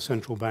and the other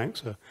central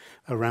banks are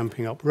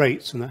ramping up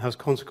rates, and that has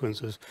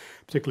consequences,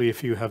 particularly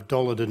if you have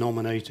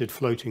dollar-denominated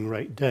floating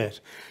rate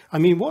debt. I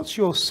mean, what's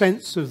your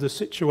sense of the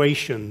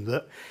situation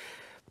that,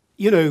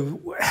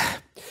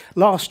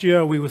 last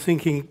year we were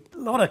thinking a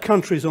lot of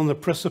countries on the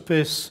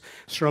precipice,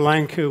 Sri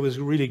Lanka was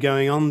really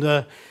going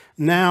under.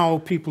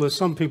 Now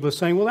some people are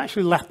saying, well,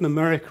 actually Latin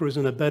America is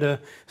in a better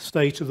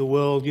state of the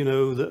world,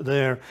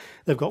 that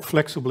they've got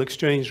flexible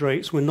exchange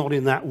rates. We're not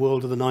in that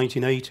world of the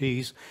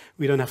 1980s.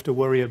 We don't have to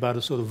worry about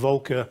a sort of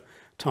Volcker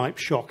type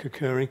shock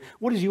occurring.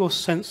 What is your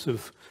sense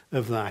of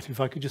that?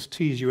 If I could just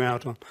tease you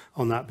out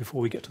on that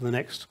before we get to the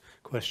next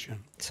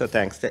question. So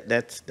thanks.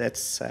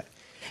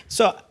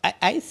 So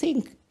I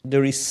think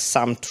there is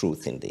some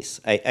truth in this.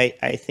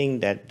 I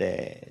think that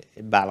the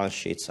balance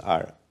sheets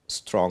are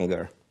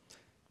stronger.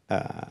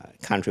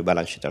 Country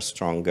balance sheets are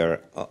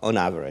stronger on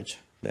average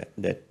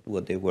than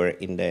what they were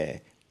in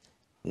the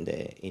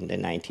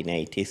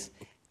 1980s,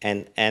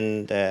 and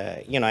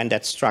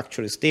that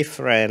structure is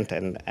different,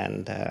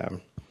 and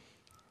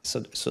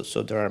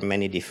so there are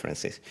many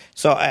differences.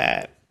 So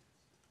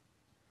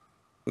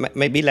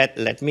maybe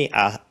let me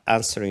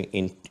answer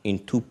in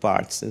two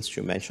parts, since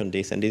you mentioned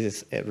this, and this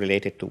is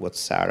related to what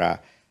Sarah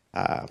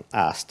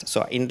asked.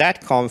 So in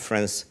that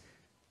conference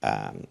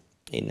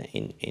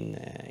in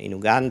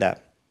Uganda.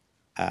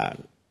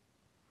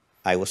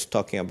 I was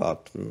talking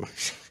about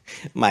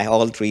my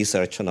old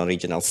research on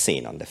original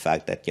sin, on the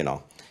fact that,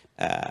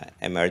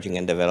 emerging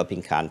and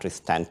developing countries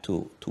tend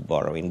to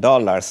borrow in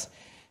dollars.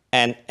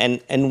 And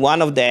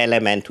one of the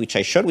elements which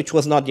I showed, which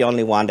was not the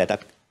only one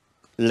that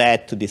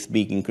led to this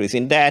big increase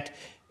in debt,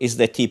 is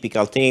the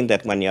typical thing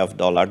that when you have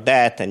dollar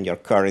debt and your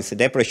currency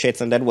depreciates,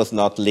 and that was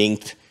not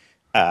linked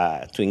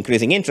to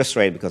increasing interest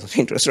rate because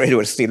interest rates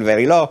were still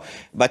very low,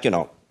 but,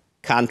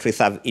 countries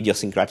have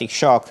idiosyncratic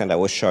shocks, and I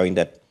was showing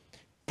that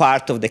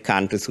part of the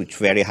countries with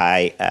very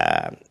high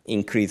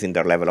increase in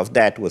their level of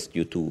debt was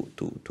due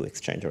to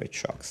exchange rate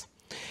shocks.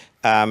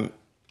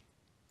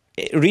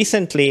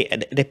 Recently,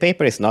 the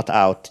paper is not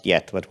out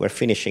yet, but we're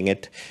finishing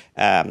it.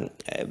 Barry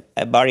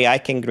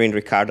Eichengreen,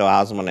 Ricardo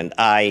Hausmann, and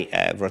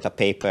I wrote a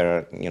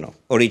paper,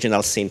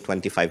 original sin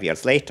 25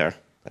 years later,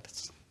 but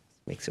it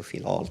makes you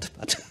feel old,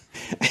 but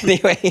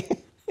anyway.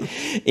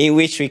 In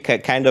which we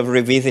kind of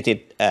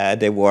revisited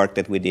the work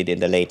that we did in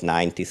the late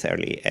 90s,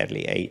 early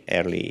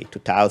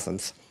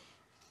 2000s.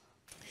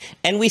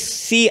 And we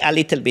see a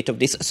little bit of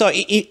this. So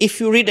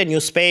if you read a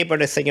newspaper,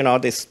 they say,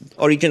 this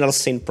original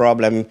sin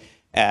problem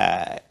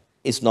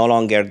is no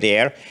longer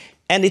there.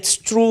 And it's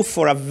true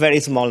for a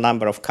very small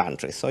number of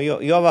countries. So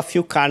you have a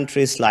few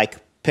countries like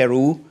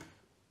Peru,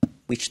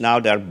 which now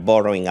they're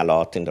borrowing a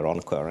lot in their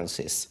own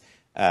currencies.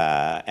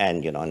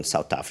 And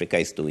South Africa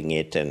is doing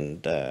it,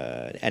 and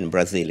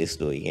Brazil is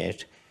doing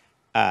it,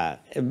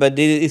 but it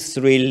is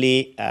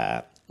really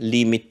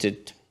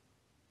limited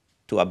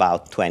to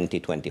about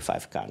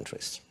 20-25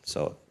 countries.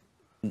 So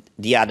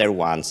the other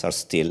ones are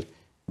still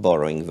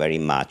borrowing very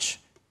much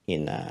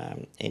in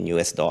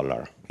US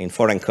dollar, in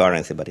foreign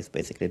currency, but it's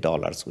basically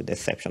dollars, with the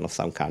exception of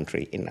some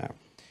country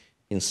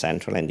in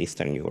Central and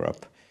Eastern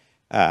Europe.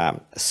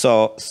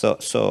 So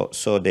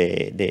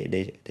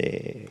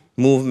the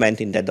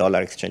movement in the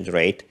dollar exchange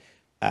rate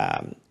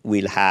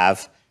will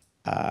have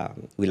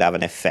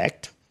an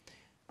effect.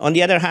 On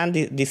the other hand,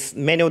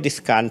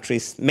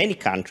 many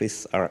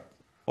countries are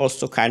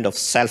also kind of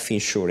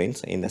self-insuring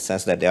in the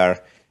sense that they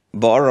are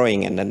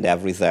borrowing and then they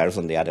have reserves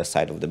on the other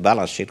side of the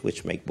balance sheet,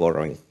 which make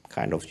borrowing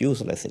kind of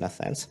useless in a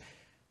sense.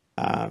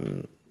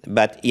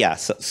 But yeah,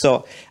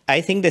 so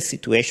I think the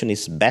situation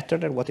is better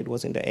than what it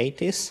was in the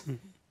 80s.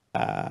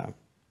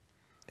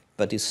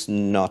 but it's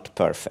not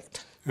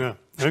perfect. Yeah,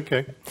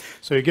 okay.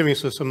 So you're giving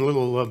us some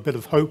little bit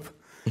of hope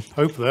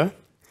there.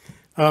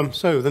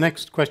 So the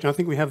next question, I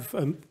think we have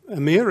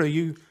Amir, are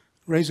you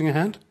raising a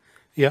hand?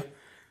 Yeah.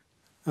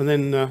 And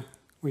then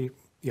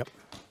yep.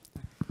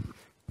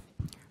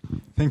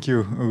 Thank you,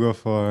 Ugo,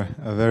 for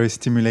a very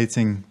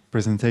stimulating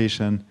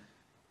presentation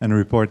and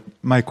report.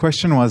 My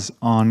question was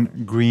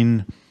on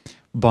green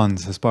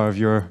bonds as part of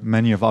your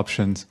menu of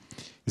options.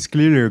 It's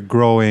clearly a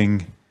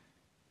growing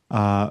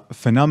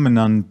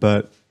phenomenon,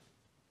 but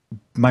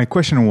my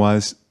question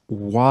was,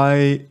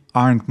 why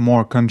aren't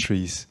more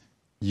countries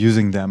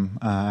using them?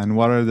 And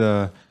what are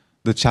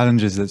the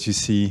challenges that you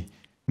see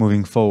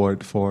moving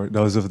forward for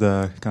those of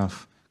the kind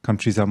of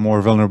countries that are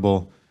more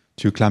vulnerable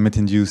to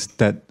climate-induced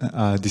debt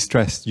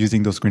distress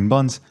using those green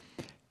bonds?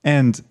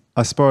 And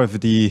as part of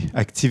the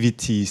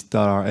activities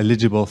that are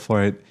eligible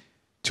for it,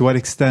 to what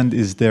extent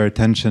is there a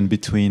tension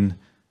between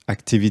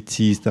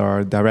activities that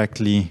are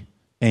directly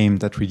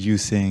aimed at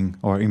reducing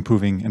or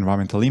improving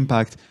environmental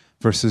impact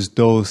versus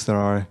those that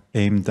are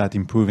aimed at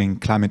improving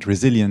climate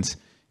resilience,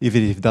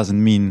 even if it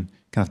doesn't mean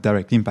kind of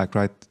direct impact,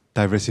 right?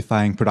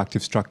 Diversifying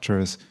productive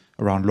structures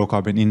around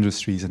low-carbon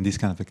industries and these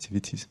kind of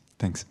activities.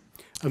 Thanks.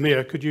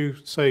 Amir, could you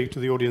say to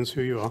the audience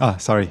who you are?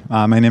 Sorry.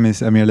 My name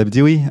is Amir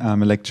Lebdioui.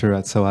 I'm a lecturer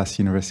at SOAS,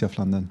 University of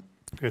London.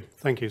 Good,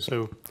 thank you.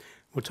 So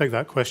we'll take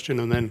that question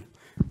and then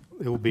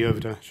it will be over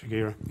to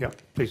Shigeru. Yeah,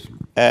 please.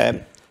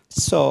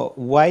 So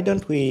why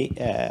don't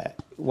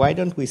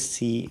we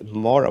see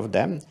more of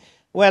them?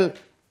 Well,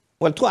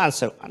 to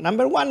answer,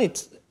 number one,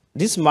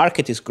 this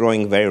market is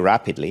growing very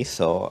rapidly.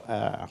 So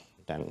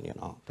then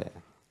the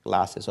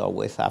glass is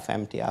always half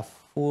empty, half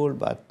full.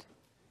 But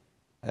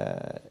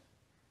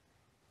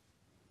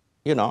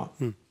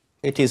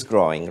it is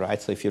growing,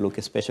 right? So if you look,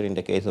 especially in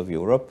the case of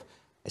Europe,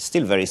 it's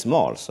still very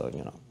small. So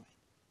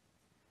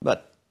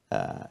but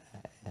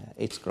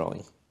it's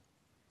growing.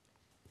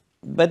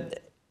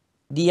 But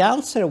the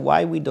answer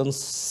why we don't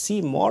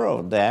see more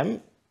of them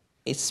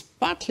is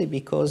partly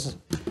because,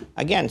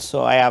 again,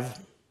 so I have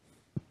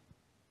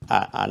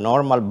a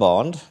normal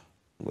bond,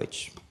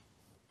 which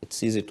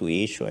it's easy to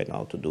issue, I know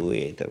how to do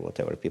it, or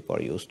whatever, people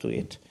are used to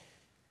it.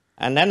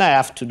 And then I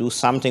have to do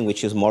something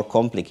which is more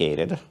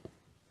complicated,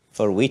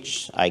 for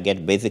which I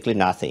get basically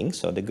nothing.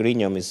 So the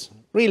greenium is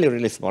really,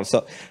 really small.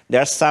 So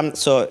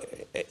so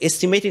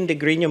estimating the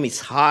greenium is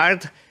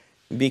hard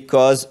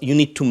because you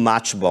need to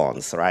match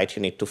bonds, right?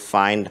 You need to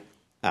find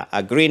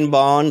a green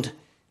bond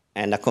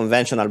and a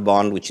conventional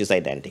bond which is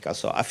identical.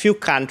 So a few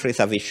countries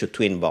have issued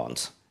twin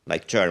bonds,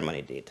 like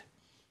Germany did.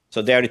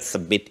 So there it's a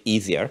bit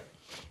easier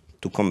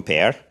to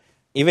compare,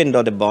 even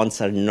though the bonds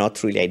are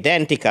not really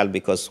identical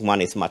because one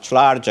is much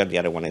larger, the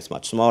other one is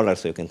much smaller,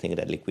 so you can think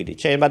that liquidity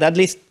change, but at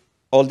least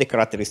all the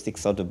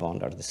characteristics of the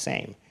bond are the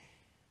same.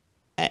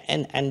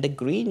 And the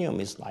greenium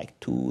is like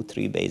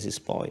 2-3 basis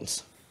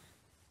points.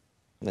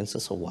 And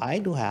so why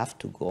do I have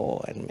to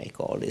go and make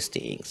all these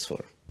things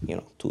for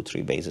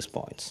 2-3 basis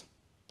points?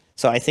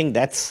 So I think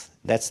that's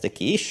the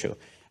key issue.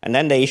 And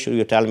then the issue,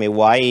 you tell me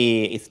why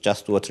it's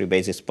just 2 or 3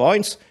 basis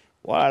points.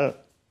 Well,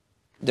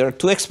 there are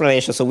two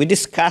explanations. So we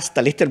discussed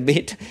a little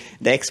bit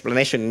the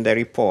explanation in the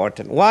report.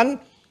 And one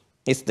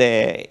is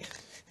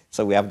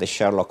so we have the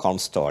Sherlock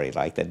Holmes story,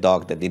 like the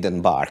dog that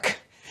didn't bark.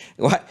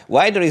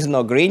 Why there is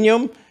no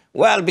greenium?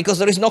 Well, because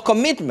there is no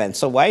commitment.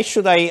 So why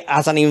should I,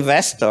 as an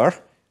investor,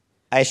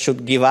 I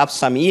should give up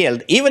some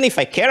yield, even if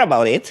I care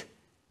about it,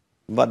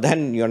 but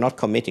then you're not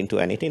committing to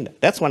anything.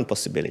 That's one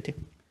possibility.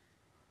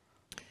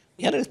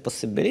 The other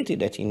possibility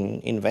that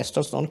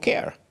investors don't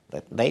care.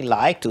 That they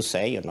like to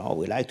say,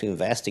 we like to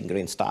invest in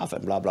green stuff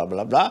and blah, blah,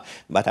 blah, blah,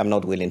 but I'm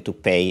not willing to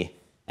pay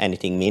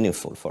anything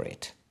meaningful for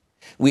it.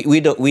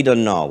 We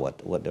don't know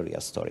what the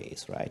real story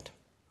is, right?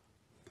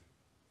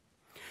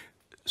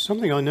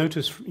 Something I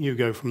noticed,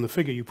 Hugo, from the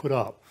figure you put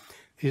up,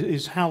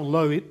 is how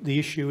low the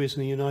issue is in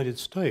the United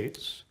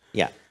States.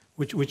 Yeah.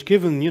 Which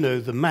given,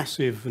 the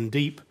massive and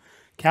deep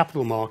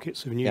capital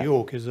markets of New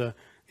York is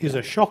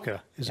a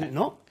shocker, is it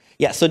not?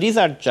 Yeah, so these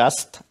are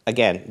just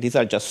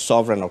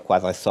sovereign or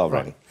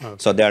quasi-sovereign. Right. Okay.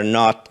 So they're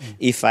not,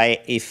 if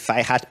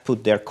I had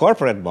put their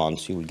corporate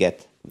bonds, you will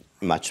get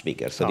much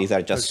bigger. So these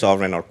are just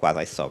sovereign or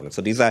quasi-sovereign.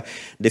 So these are,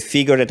 the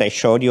figure that I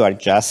showed you are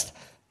just,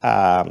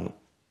 the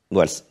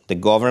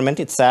government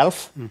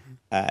itself,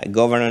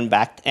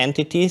 government-backed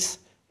entities,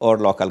 or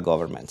local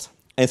governments.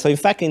 And so in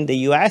fact, in the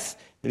US,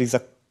 there is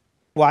a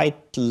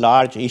quite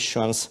large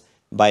issuance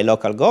by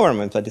local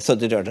governments. So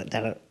there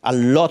are a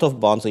lot of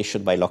bonds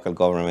issued by local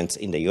governments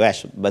in the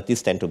US, but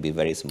these tend to be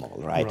very small,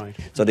 right?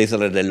 So these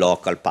are the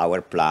local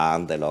power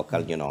plant, the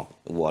local,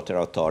 water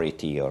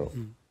authority, or...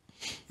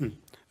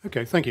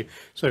 Okay, thank you.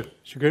 So,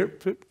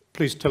 Shigeru,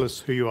 please tell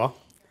us who you are,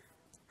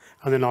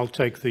 and then I'll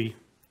take the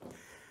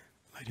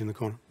lady in the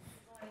corner.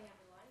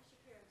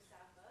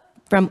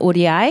 From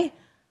ODI.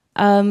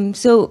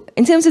 So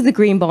in terms of the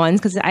green bonds,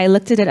 because I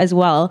looked at it as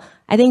well,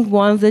 I think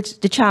one of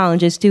the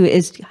challenges too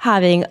is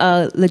having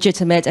a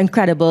legitimate and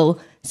credible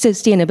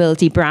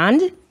sustainability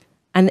brand.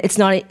 And it's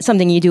not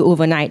something you do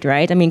overnight,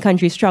 right? I mean,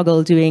 countries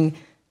struggle doing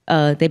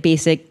the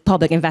basic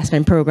public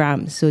investment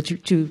programs. So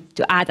to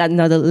add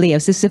another layer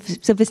of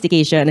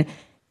sophistication,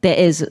 there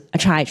is a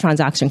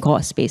transaction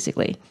cost,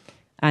 basically.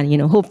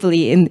 And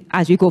hopefully,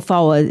 as we go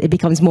forward, it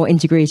becomes more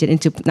integrated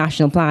into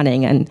national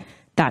planning, and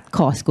that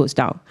cost goes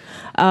down.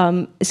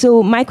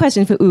 So my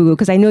question for Ugo,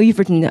 because I know you've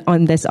written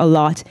on this a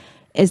lot,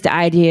 is the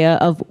idea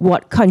of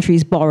what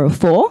countries borrow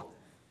for.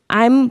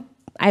 I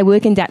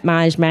work in debt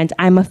management.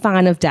 I'm a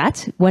fan of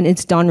debt when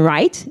it's done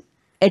right.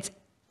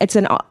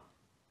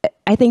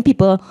 I think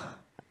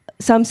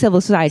some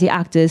civil society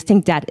actors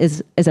think debt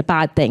is a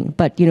bad thing,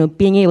 but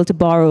being able to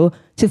borrow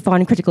to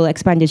fund critical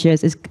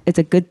expenditures is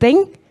a good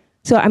thing.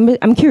 So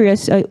I'm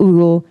curious,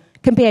 Ugo,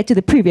 compared to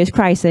the previous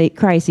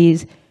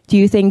crises, do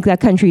you think that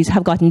countries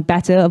have gotten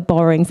better at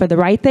borrowing for the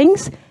right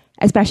things,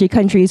 especially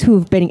countries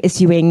who've been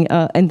issuing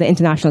in the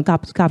international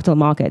capital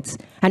markets?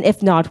 And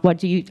if not,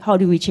 how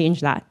do we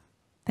change that?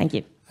 Thank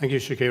you. Thank you,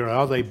 Shakira.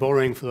 Are they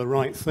borrowing for the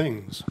right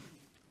things?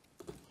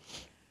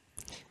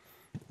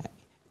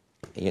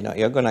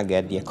 You're going to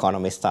get the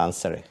economist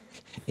answer.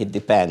 It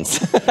depends.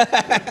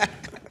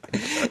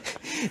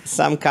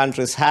 Some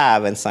countries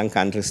have and some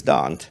countries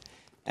don't.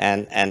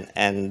 And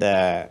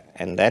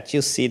that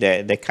you see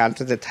the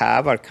countries that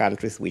have are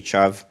countries which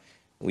are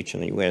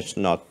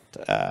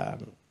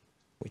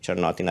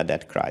not in a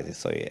debt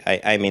crisis.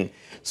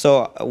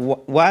 So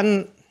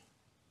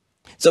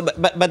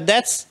but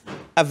that's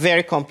a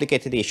very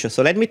complicated issue.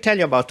 So let me tell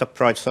you about a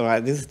project.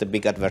 So this is the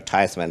big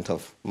advertisement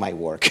of my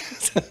work.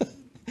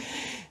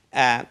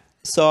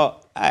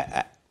 So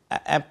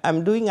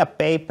I'm doing a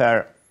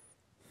paper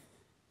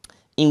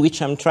in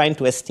which I'm trying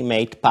to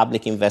estimate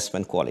public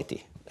investment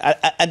quality.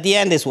 At the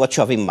end is what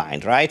you have in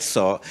mind, right?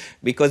 So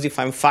because if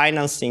I'm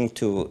financing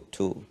to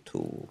do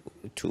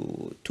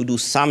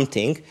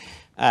something,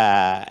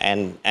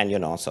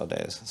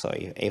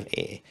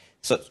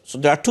 so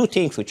there are two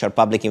things which are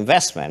public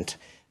investment.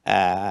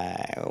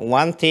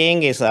 One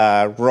thing is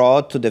a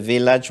road to the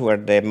village where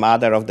the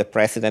mother of the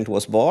president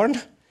was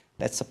born.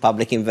 That's a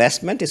public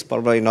investment. It's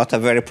probably not a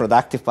very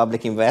productive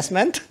public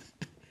investment.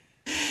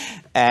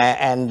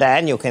 And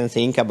then you can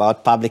think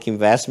about public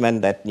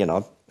investment that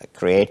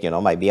create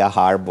might be a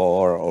harbor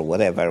or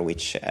whatever,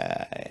 which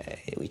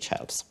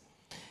helps.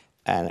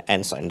 And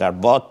they're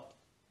both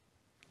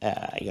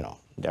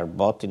they're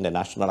both in the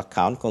national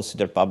account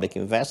considered public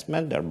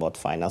investment. They're both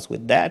financed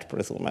with debt,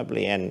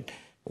 presumably, and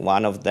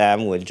one of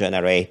them will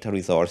generate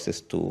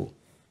resources to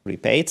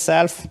repay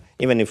itself,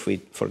 even if we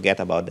forget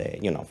about the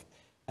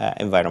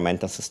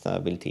environmental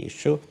sustainability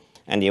issue,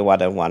 and the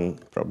other one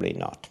probably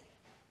not.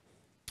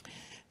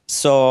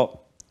 So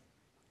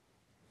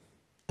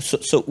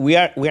we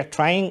are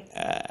trying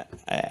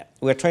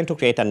to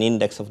create an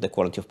index of the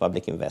quality of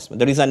public investment.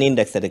 There is an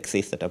index that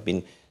exists that have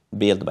been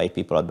built by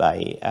people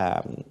by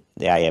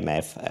the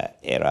IMF,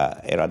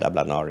 Era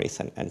Dabla-Norris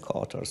and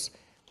co-authors.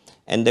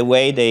 And the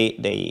way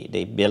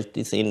they built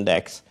this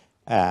index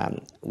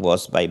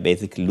was by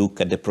basically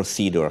look at the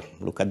procedure,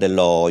 look at the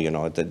law,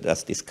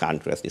 does this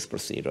country has these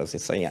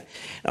procedures. So yeah,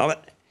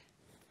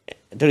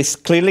 there is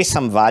clearly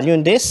some value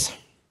in this.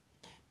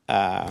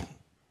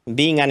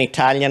 Being an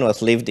Italian who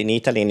has lived in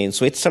Italy and in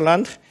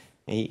Switzerland,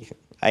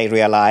 I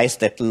realized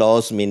that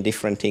laws mean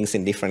different things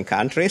in different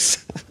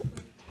countries.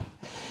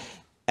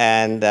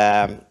 And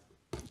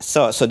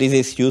so this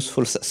is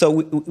useful. So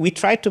we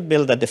tried to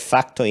build a de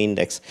facto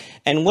index.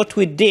 And what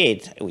we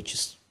did, which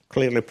is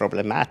clearly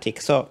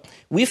problematic, so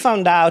we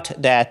found out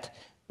that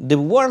the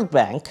World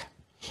Bank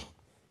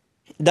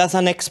does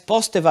an ex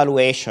post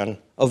evaluation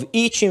of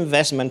each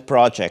investment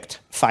project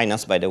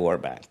financed by the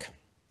World Bank.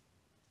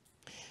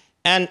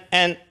 And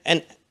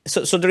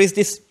so there is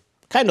this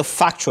kind of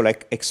factual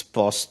ex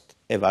post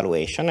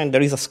evaluation, and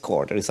there is a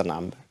score, there is a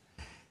number.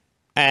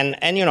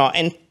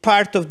 And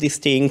part of these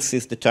things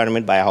is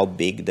determined by how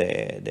big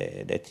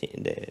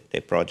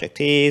the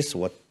project is,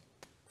 what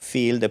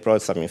field the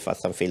project. I mean,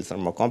 some fields are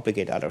more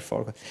complicated, others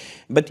for.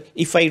 But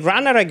if I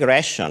run a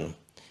regression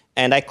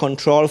and I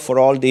control for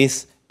all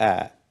these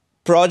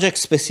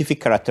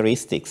project-specific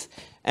characteristics,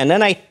 and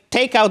then I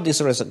take out this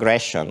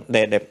regression,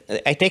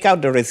 I take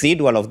out the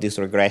residual of this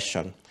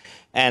regression,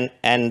 and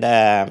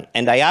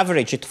I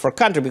average it for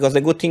country, because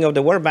the good thing of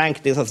the World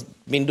Bank, this has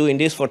been doing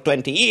this for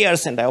 20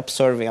 years, and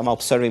I'm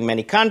observing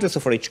many countries. So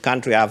for each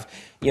country, I have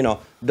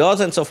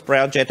dozens of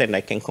projects, and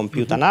I can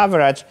compute an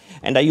average,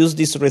 and I use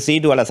this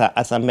residual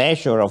as a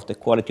measure of the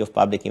quality of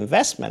public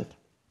investment.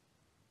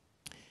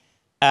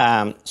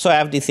 So I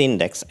have this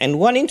index, and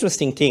one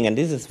interesting thing, and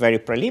this is very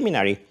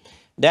preliminary,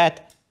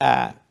 that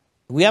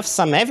we have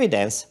some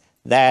evidence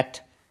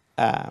that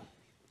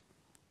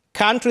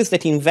countries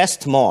that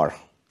invest more,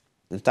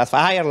 that have a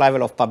higher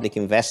level of public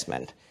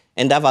investment,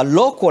 and have a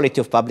low quality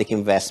of public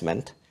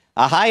investment,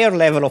 a higher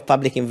level of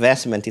public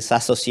investment is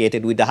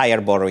associated with a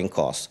higher borrowing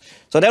cost.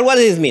 So that what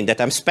does it mean?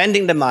 That I'm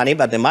spending the money,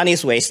 but the money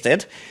is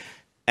wasted,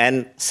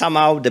 and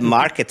somehow the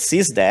market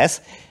sees this.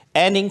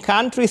 And in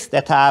countries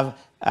that have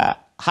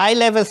high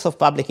levels of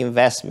public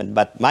investment,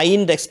 but my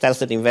index tells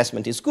that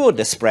investment is good,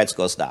 the spreads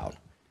goes down.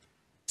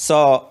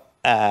 So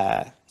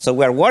So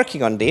we're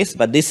working on this,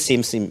 but this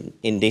seems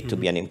indeed to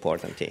be an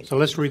important thing. So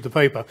let's read the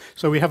paper.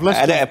 So we have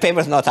less than... The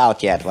paper's not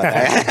out yet.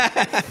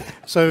 But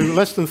So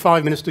less than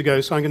 5 minutes to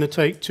go, so I'm going to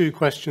take two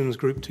questions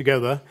grouped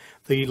together.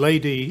 The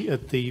lady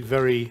at the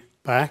very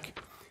back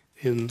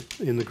in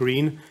the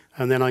green,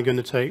 and then I'm going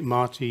to take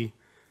Martti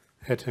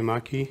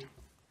Hetemäki.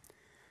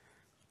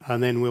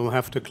 And then we'll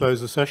have to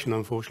close the session,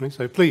 unfortunately.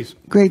 So please.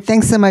 Great.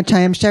 Thanks so much. I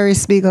am Sherry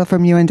Spiegel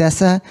from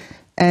UNDESA.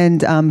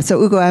 And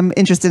so, Ugo, I'm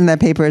interested in that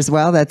paper as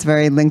well. That's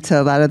very linked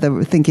to a lot of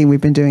the thinking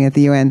we've been doing at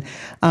the UN.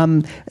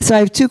 So I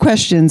have two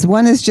questions.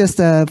 One is just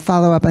a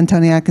follow-up on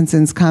Tony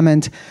Atkinson's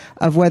comment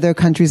of whether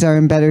countries are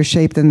in better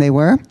shape than they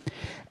were.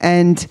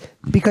 And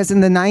because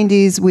in the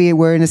 90s, we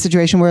were in a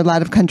situation where a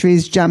lot of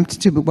countries jumped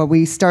to what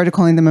we started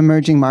calling them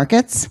emerging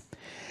markets.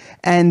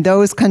 And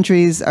those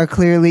countries are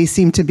clearly,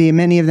 seem to be,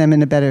 many of them,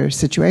 in a better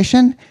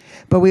situation.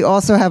 But we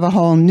also have a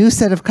whole new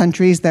set of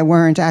countries that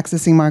weren't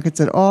accessing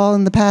markets at all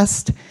in the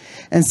past.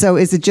 And so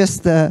is it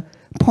just the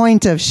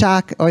point of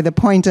shock or the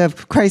point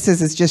of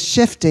crisis is just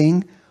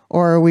shifting,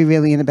 or are we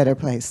really in a better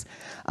place?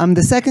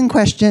 The second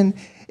question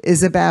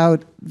is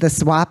about the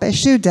swap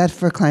issue, debt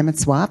for climate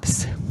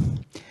swaps.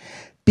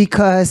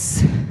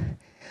 Because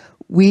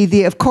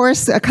of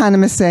course,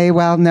 economists say,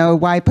 well, no,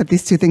 why put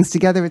these two things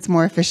together? It's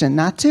more efficient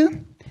not to.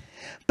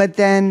 But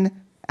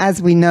then,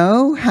 as we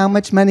know, how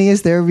much money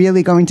is there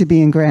really going to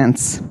be in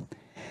grants?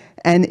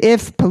 And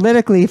if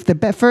politically, if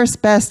the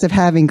first best of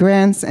having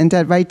grants and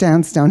debt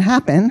write-downs don't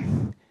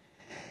happen,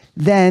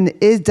 then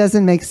it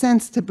doesn't make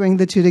sense to bring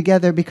the two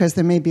together because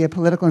there may be a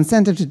political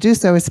incentive to do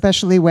so,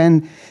 especially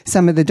when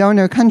some of the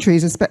donor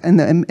countries,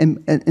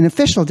 in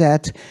official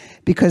debt,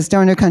 because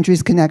donor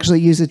countries can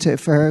actually use it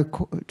for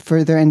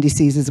their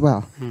NDCs as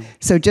well.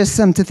 So just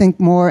some to think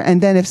more.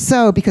 And then if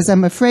so, because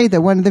I'm afraid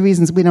that one of the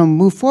reasons we don't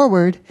move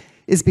forward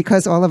is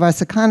because all of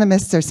us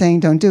economists are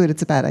saying, don't do it,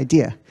 it's a bad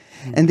idea.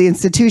 And the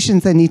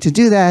institutions that need to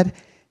do that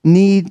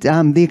need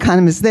the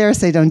economists there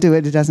say don't do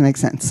it, it doesn't make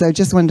sense. So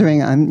just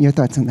wondering on your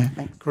thoughts on that.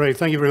 Thanks. Great,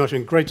 thank you very much,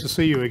 and great to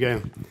see you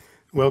again.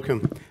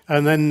 Welcome.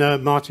 And then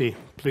Martti,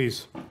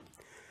 please.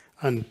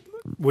 And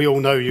we all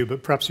know you,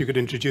 but perhaps you could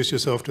introduce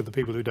yourself to the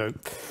people who don't.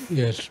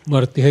 Yes,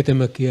 Martti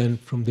Hetemäki, and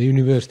from the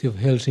University of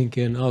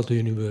Helsinki and Aalto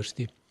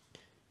University,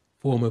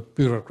 former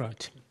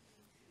bureaucrat.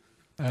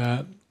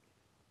 I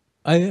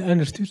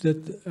understood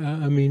that,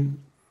 I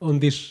mean, on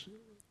this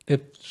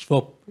debt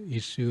swap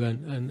issue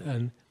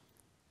and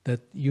that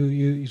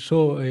you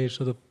saw a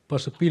sort of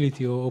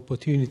possibility or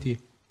opportunity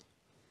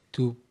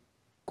to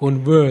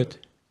convert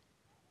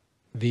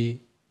the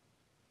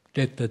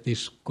debt that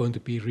is going to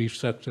be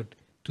restructured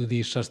to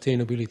these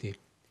sustainability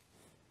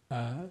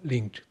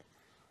linked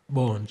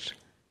bonds.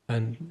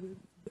 And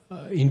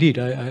indeed,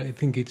 I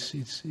think it's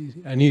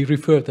and you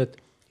referred that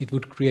it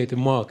would create a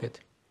market.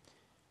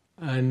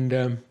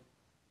 And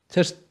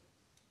just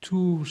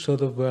two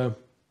sort of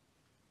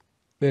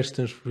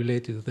questions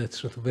related to that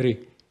sort of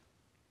very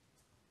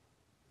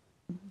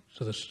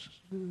sort of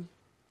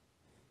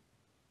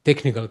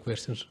technical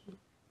questions,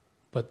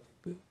 but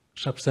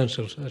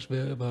substantial as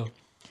well.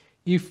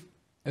 If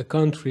a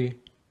country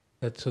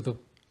that sort of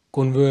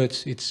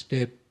converts its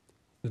debt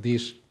to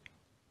these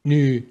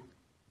new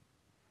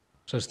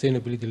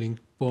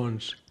sustainability-linked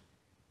bonds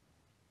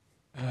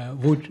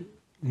would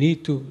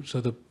need to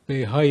sort of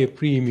pay higher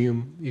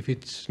premium if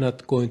it's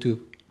not going to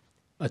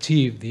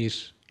achieve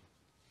these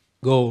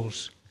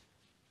goals.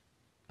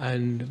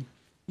 And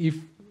if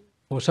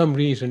for some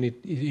reason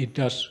it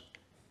does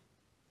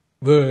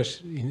worse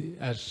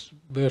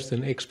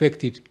than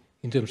expected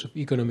in terms of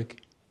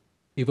economic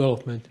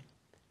development,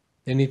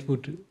 then it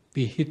would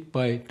be hit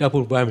by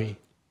double whammy.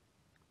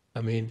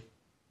 I mean,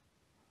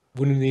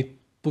 wouldn't it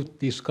put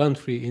this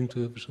country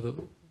into a sort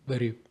of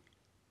very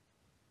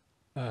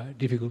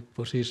difficult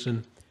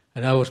position?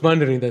 And I was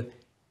wondering that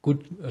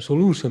could a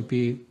solution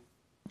be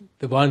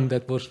the one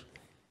that was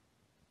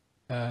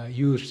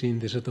used in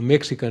the sort of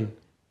Mexican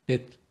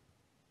debt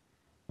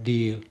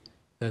deal,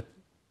 that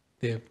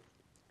the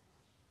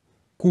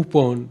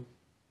coupon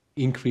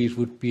increase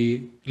would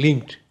be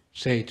linked,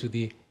 say, to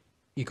the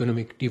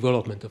economic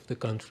development of the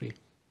country.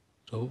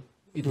 So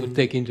it would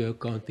take into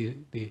account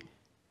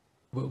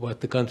what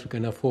the country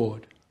can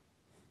afford.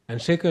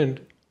 And second,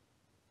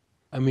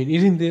 I mean,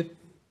 isn't the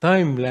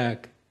time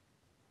lag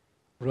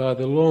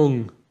rather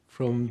long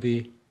from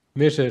the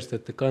measures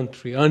that the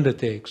country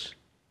undertakes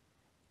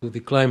to the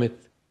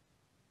climate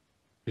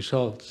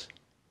results?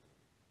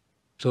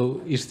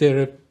 So is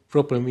there a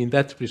problem in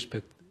that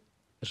respect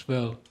as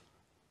well?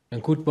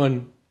 And could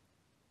one,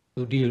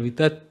 to deal with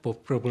that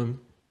problem,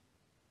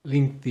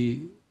 link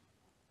the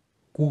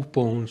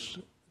coupons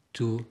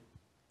to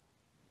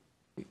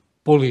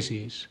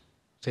policies,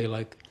 say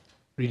like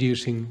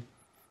reducing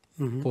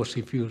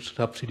fossil fuel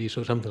subsidies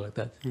or something like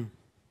that?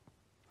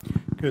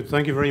 Good,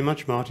 thank you very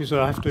much, Martti.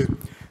 So I have to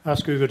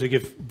ask Ugo to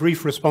give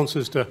brief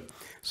responses to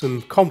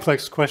some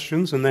complex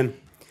questions, and then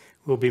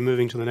we'll be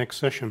moving to the next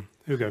session.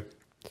 Ugo.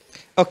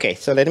 Okay,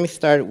 so let me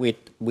start with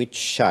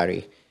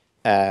Shari.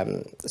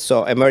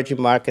 So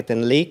emerging market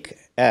and leak.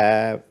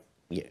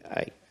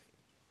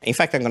 In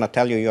fact, I'm going to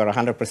tell you you're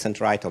 100%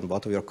 right on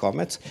both of your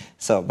comments.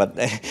 So, but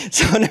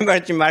so on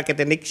emerging market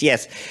index,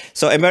 yes.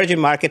 So emerging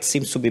markets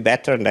seems to be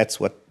better, and that's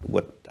what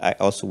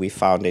we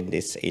found in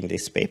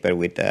this paper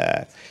with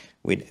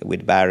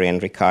Barry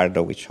and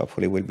Ricardo, which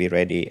hopefully will be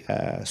ready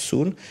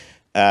soon.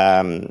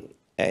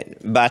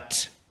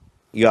 But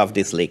you have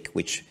this leak,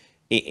 which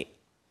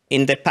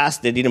in the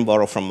past they didn't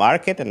borrow from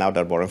market, and now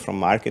they're borrowing from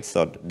market,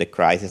 so the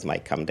crisis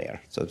might come there.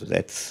 So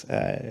that's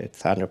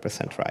it's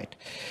 100% right.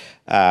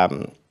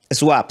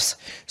 Swaps.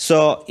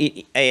 So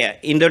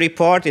in the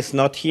report, it's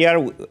not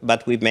here,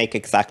 but we make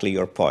exactly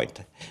your point,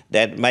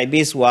 that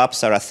maybe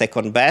swaps are a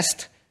second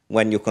best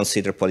when you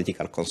consider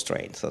political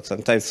constraints. So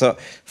sometimes, so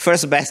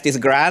first best is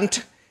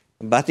grant,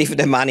 but if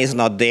the money is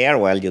not there,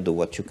 well, you do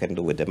what you can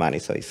do with the money.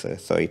 So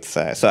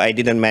so I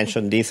didn't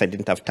mention this, I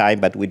didn't have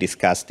time, but we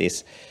discussed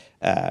this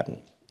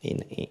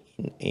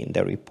in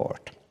the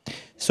report.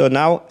 So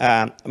now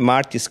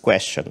Marty's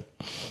question.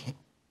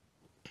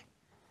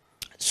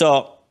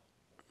 So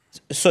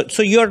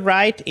you're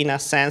right in a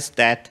sense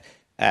that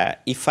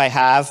if I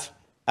have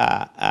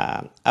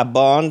a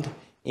bond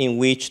in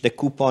which the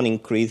coupon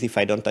increase if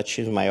I don't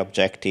achieve my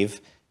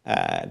objective,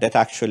 that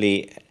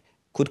actually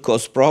could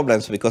cause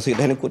problems because it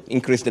then could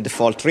increase the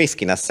default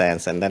risk in a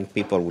sense, and then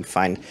people will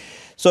find.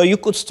 So you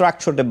could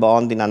structure the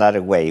bond in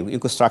another way. You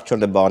could structure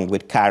the bond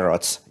with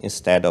carrots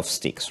instead of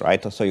sticks,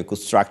 right? So you could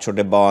structure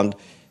the bond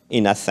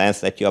in a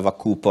sense that you have a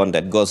coupon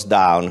that goes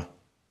down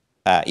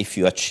if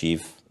you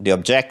achieve the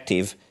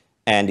objective,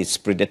 and it's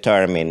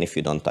predetermined if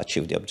you don't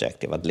achieve the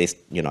objective. At least,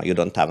 you know, you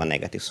don't have a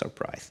negative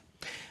surprise.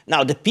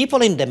 Now, the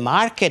people in the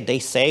market, they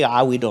say,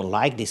 we don't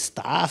like this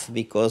stuff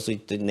because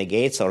it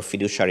negates our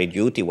fiduciary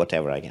duty,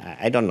 whatever.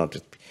 I don't know.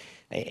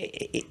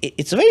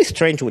 It's very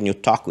strange when you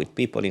talk with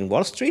people in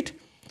Wall Street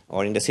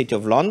or in the City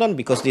of London,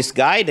 because this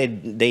guy,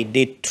 they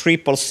did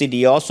triple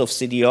CDOs of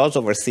CDOs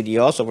over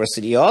CDOs over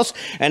CDOs,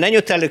 and then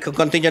you tell the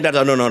contingent that,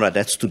 no,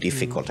 that's too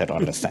difficult, I don't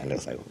understand.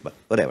 It's like, but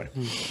whatever.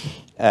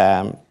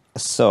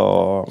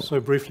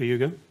 So briefly,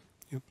 Hugo.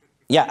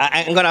 Yeah,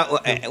 I'm going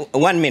to,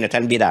 1 minute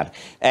and be done.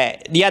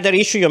 The other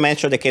issue, you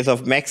mentioned the case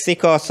of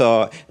Mexico,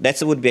 so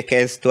that would be a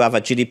case to have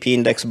a GDP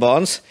index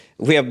bonds.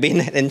 We have been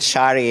in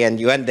Shari and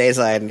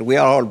UNDESA, and we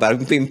are all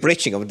been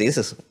preaching of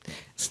this.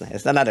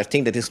 It's another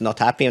thing that is not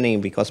happening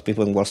because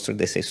people in Wall Street,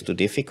 they say it's too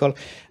difficult.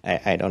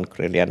 I don't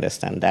really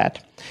understand that.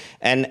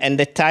 And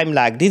the time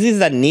lag, this is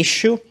an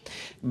issue,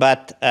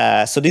 but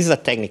so this is a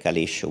technical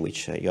issue,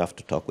 which you have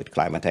to talk with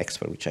climate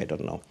expert, which I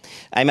don't know.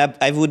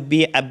 I would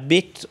be a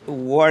bit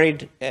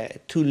worried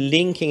to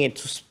linking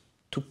it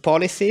to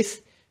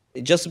policies,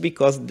 just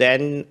because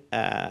then,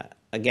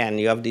 again,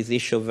 you have this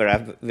issue of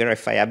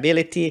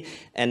verifiability,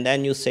 and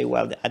then you say,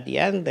 well, at the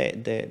end,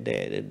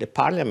 the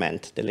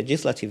parliament, the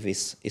legislative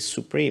is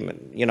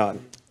supreme, you know,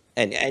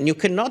 and you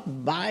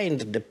cannot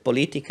bind the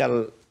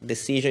political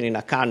decision in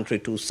a country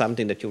to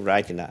something that you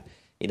write in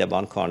a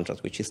bond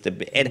contract, which is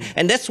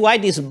and that's why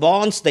these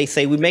bonds, they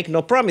say we make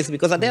no promise,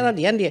 because at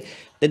the end,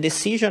 the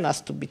decision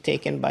has to be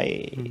taken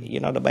by, you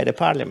know, by the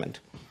parliament.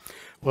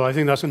 Well, I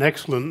think that's an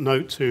excellent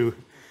note to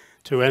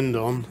end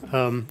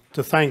on.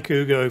 To thank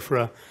Hugo for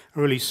a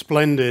really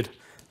splendid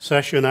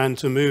session, and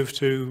to move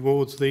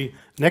towards the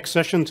next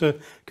session to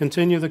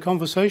continue the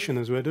conversation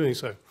as we're doing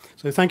so.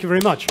 So thank you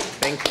very much.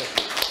 Thank you.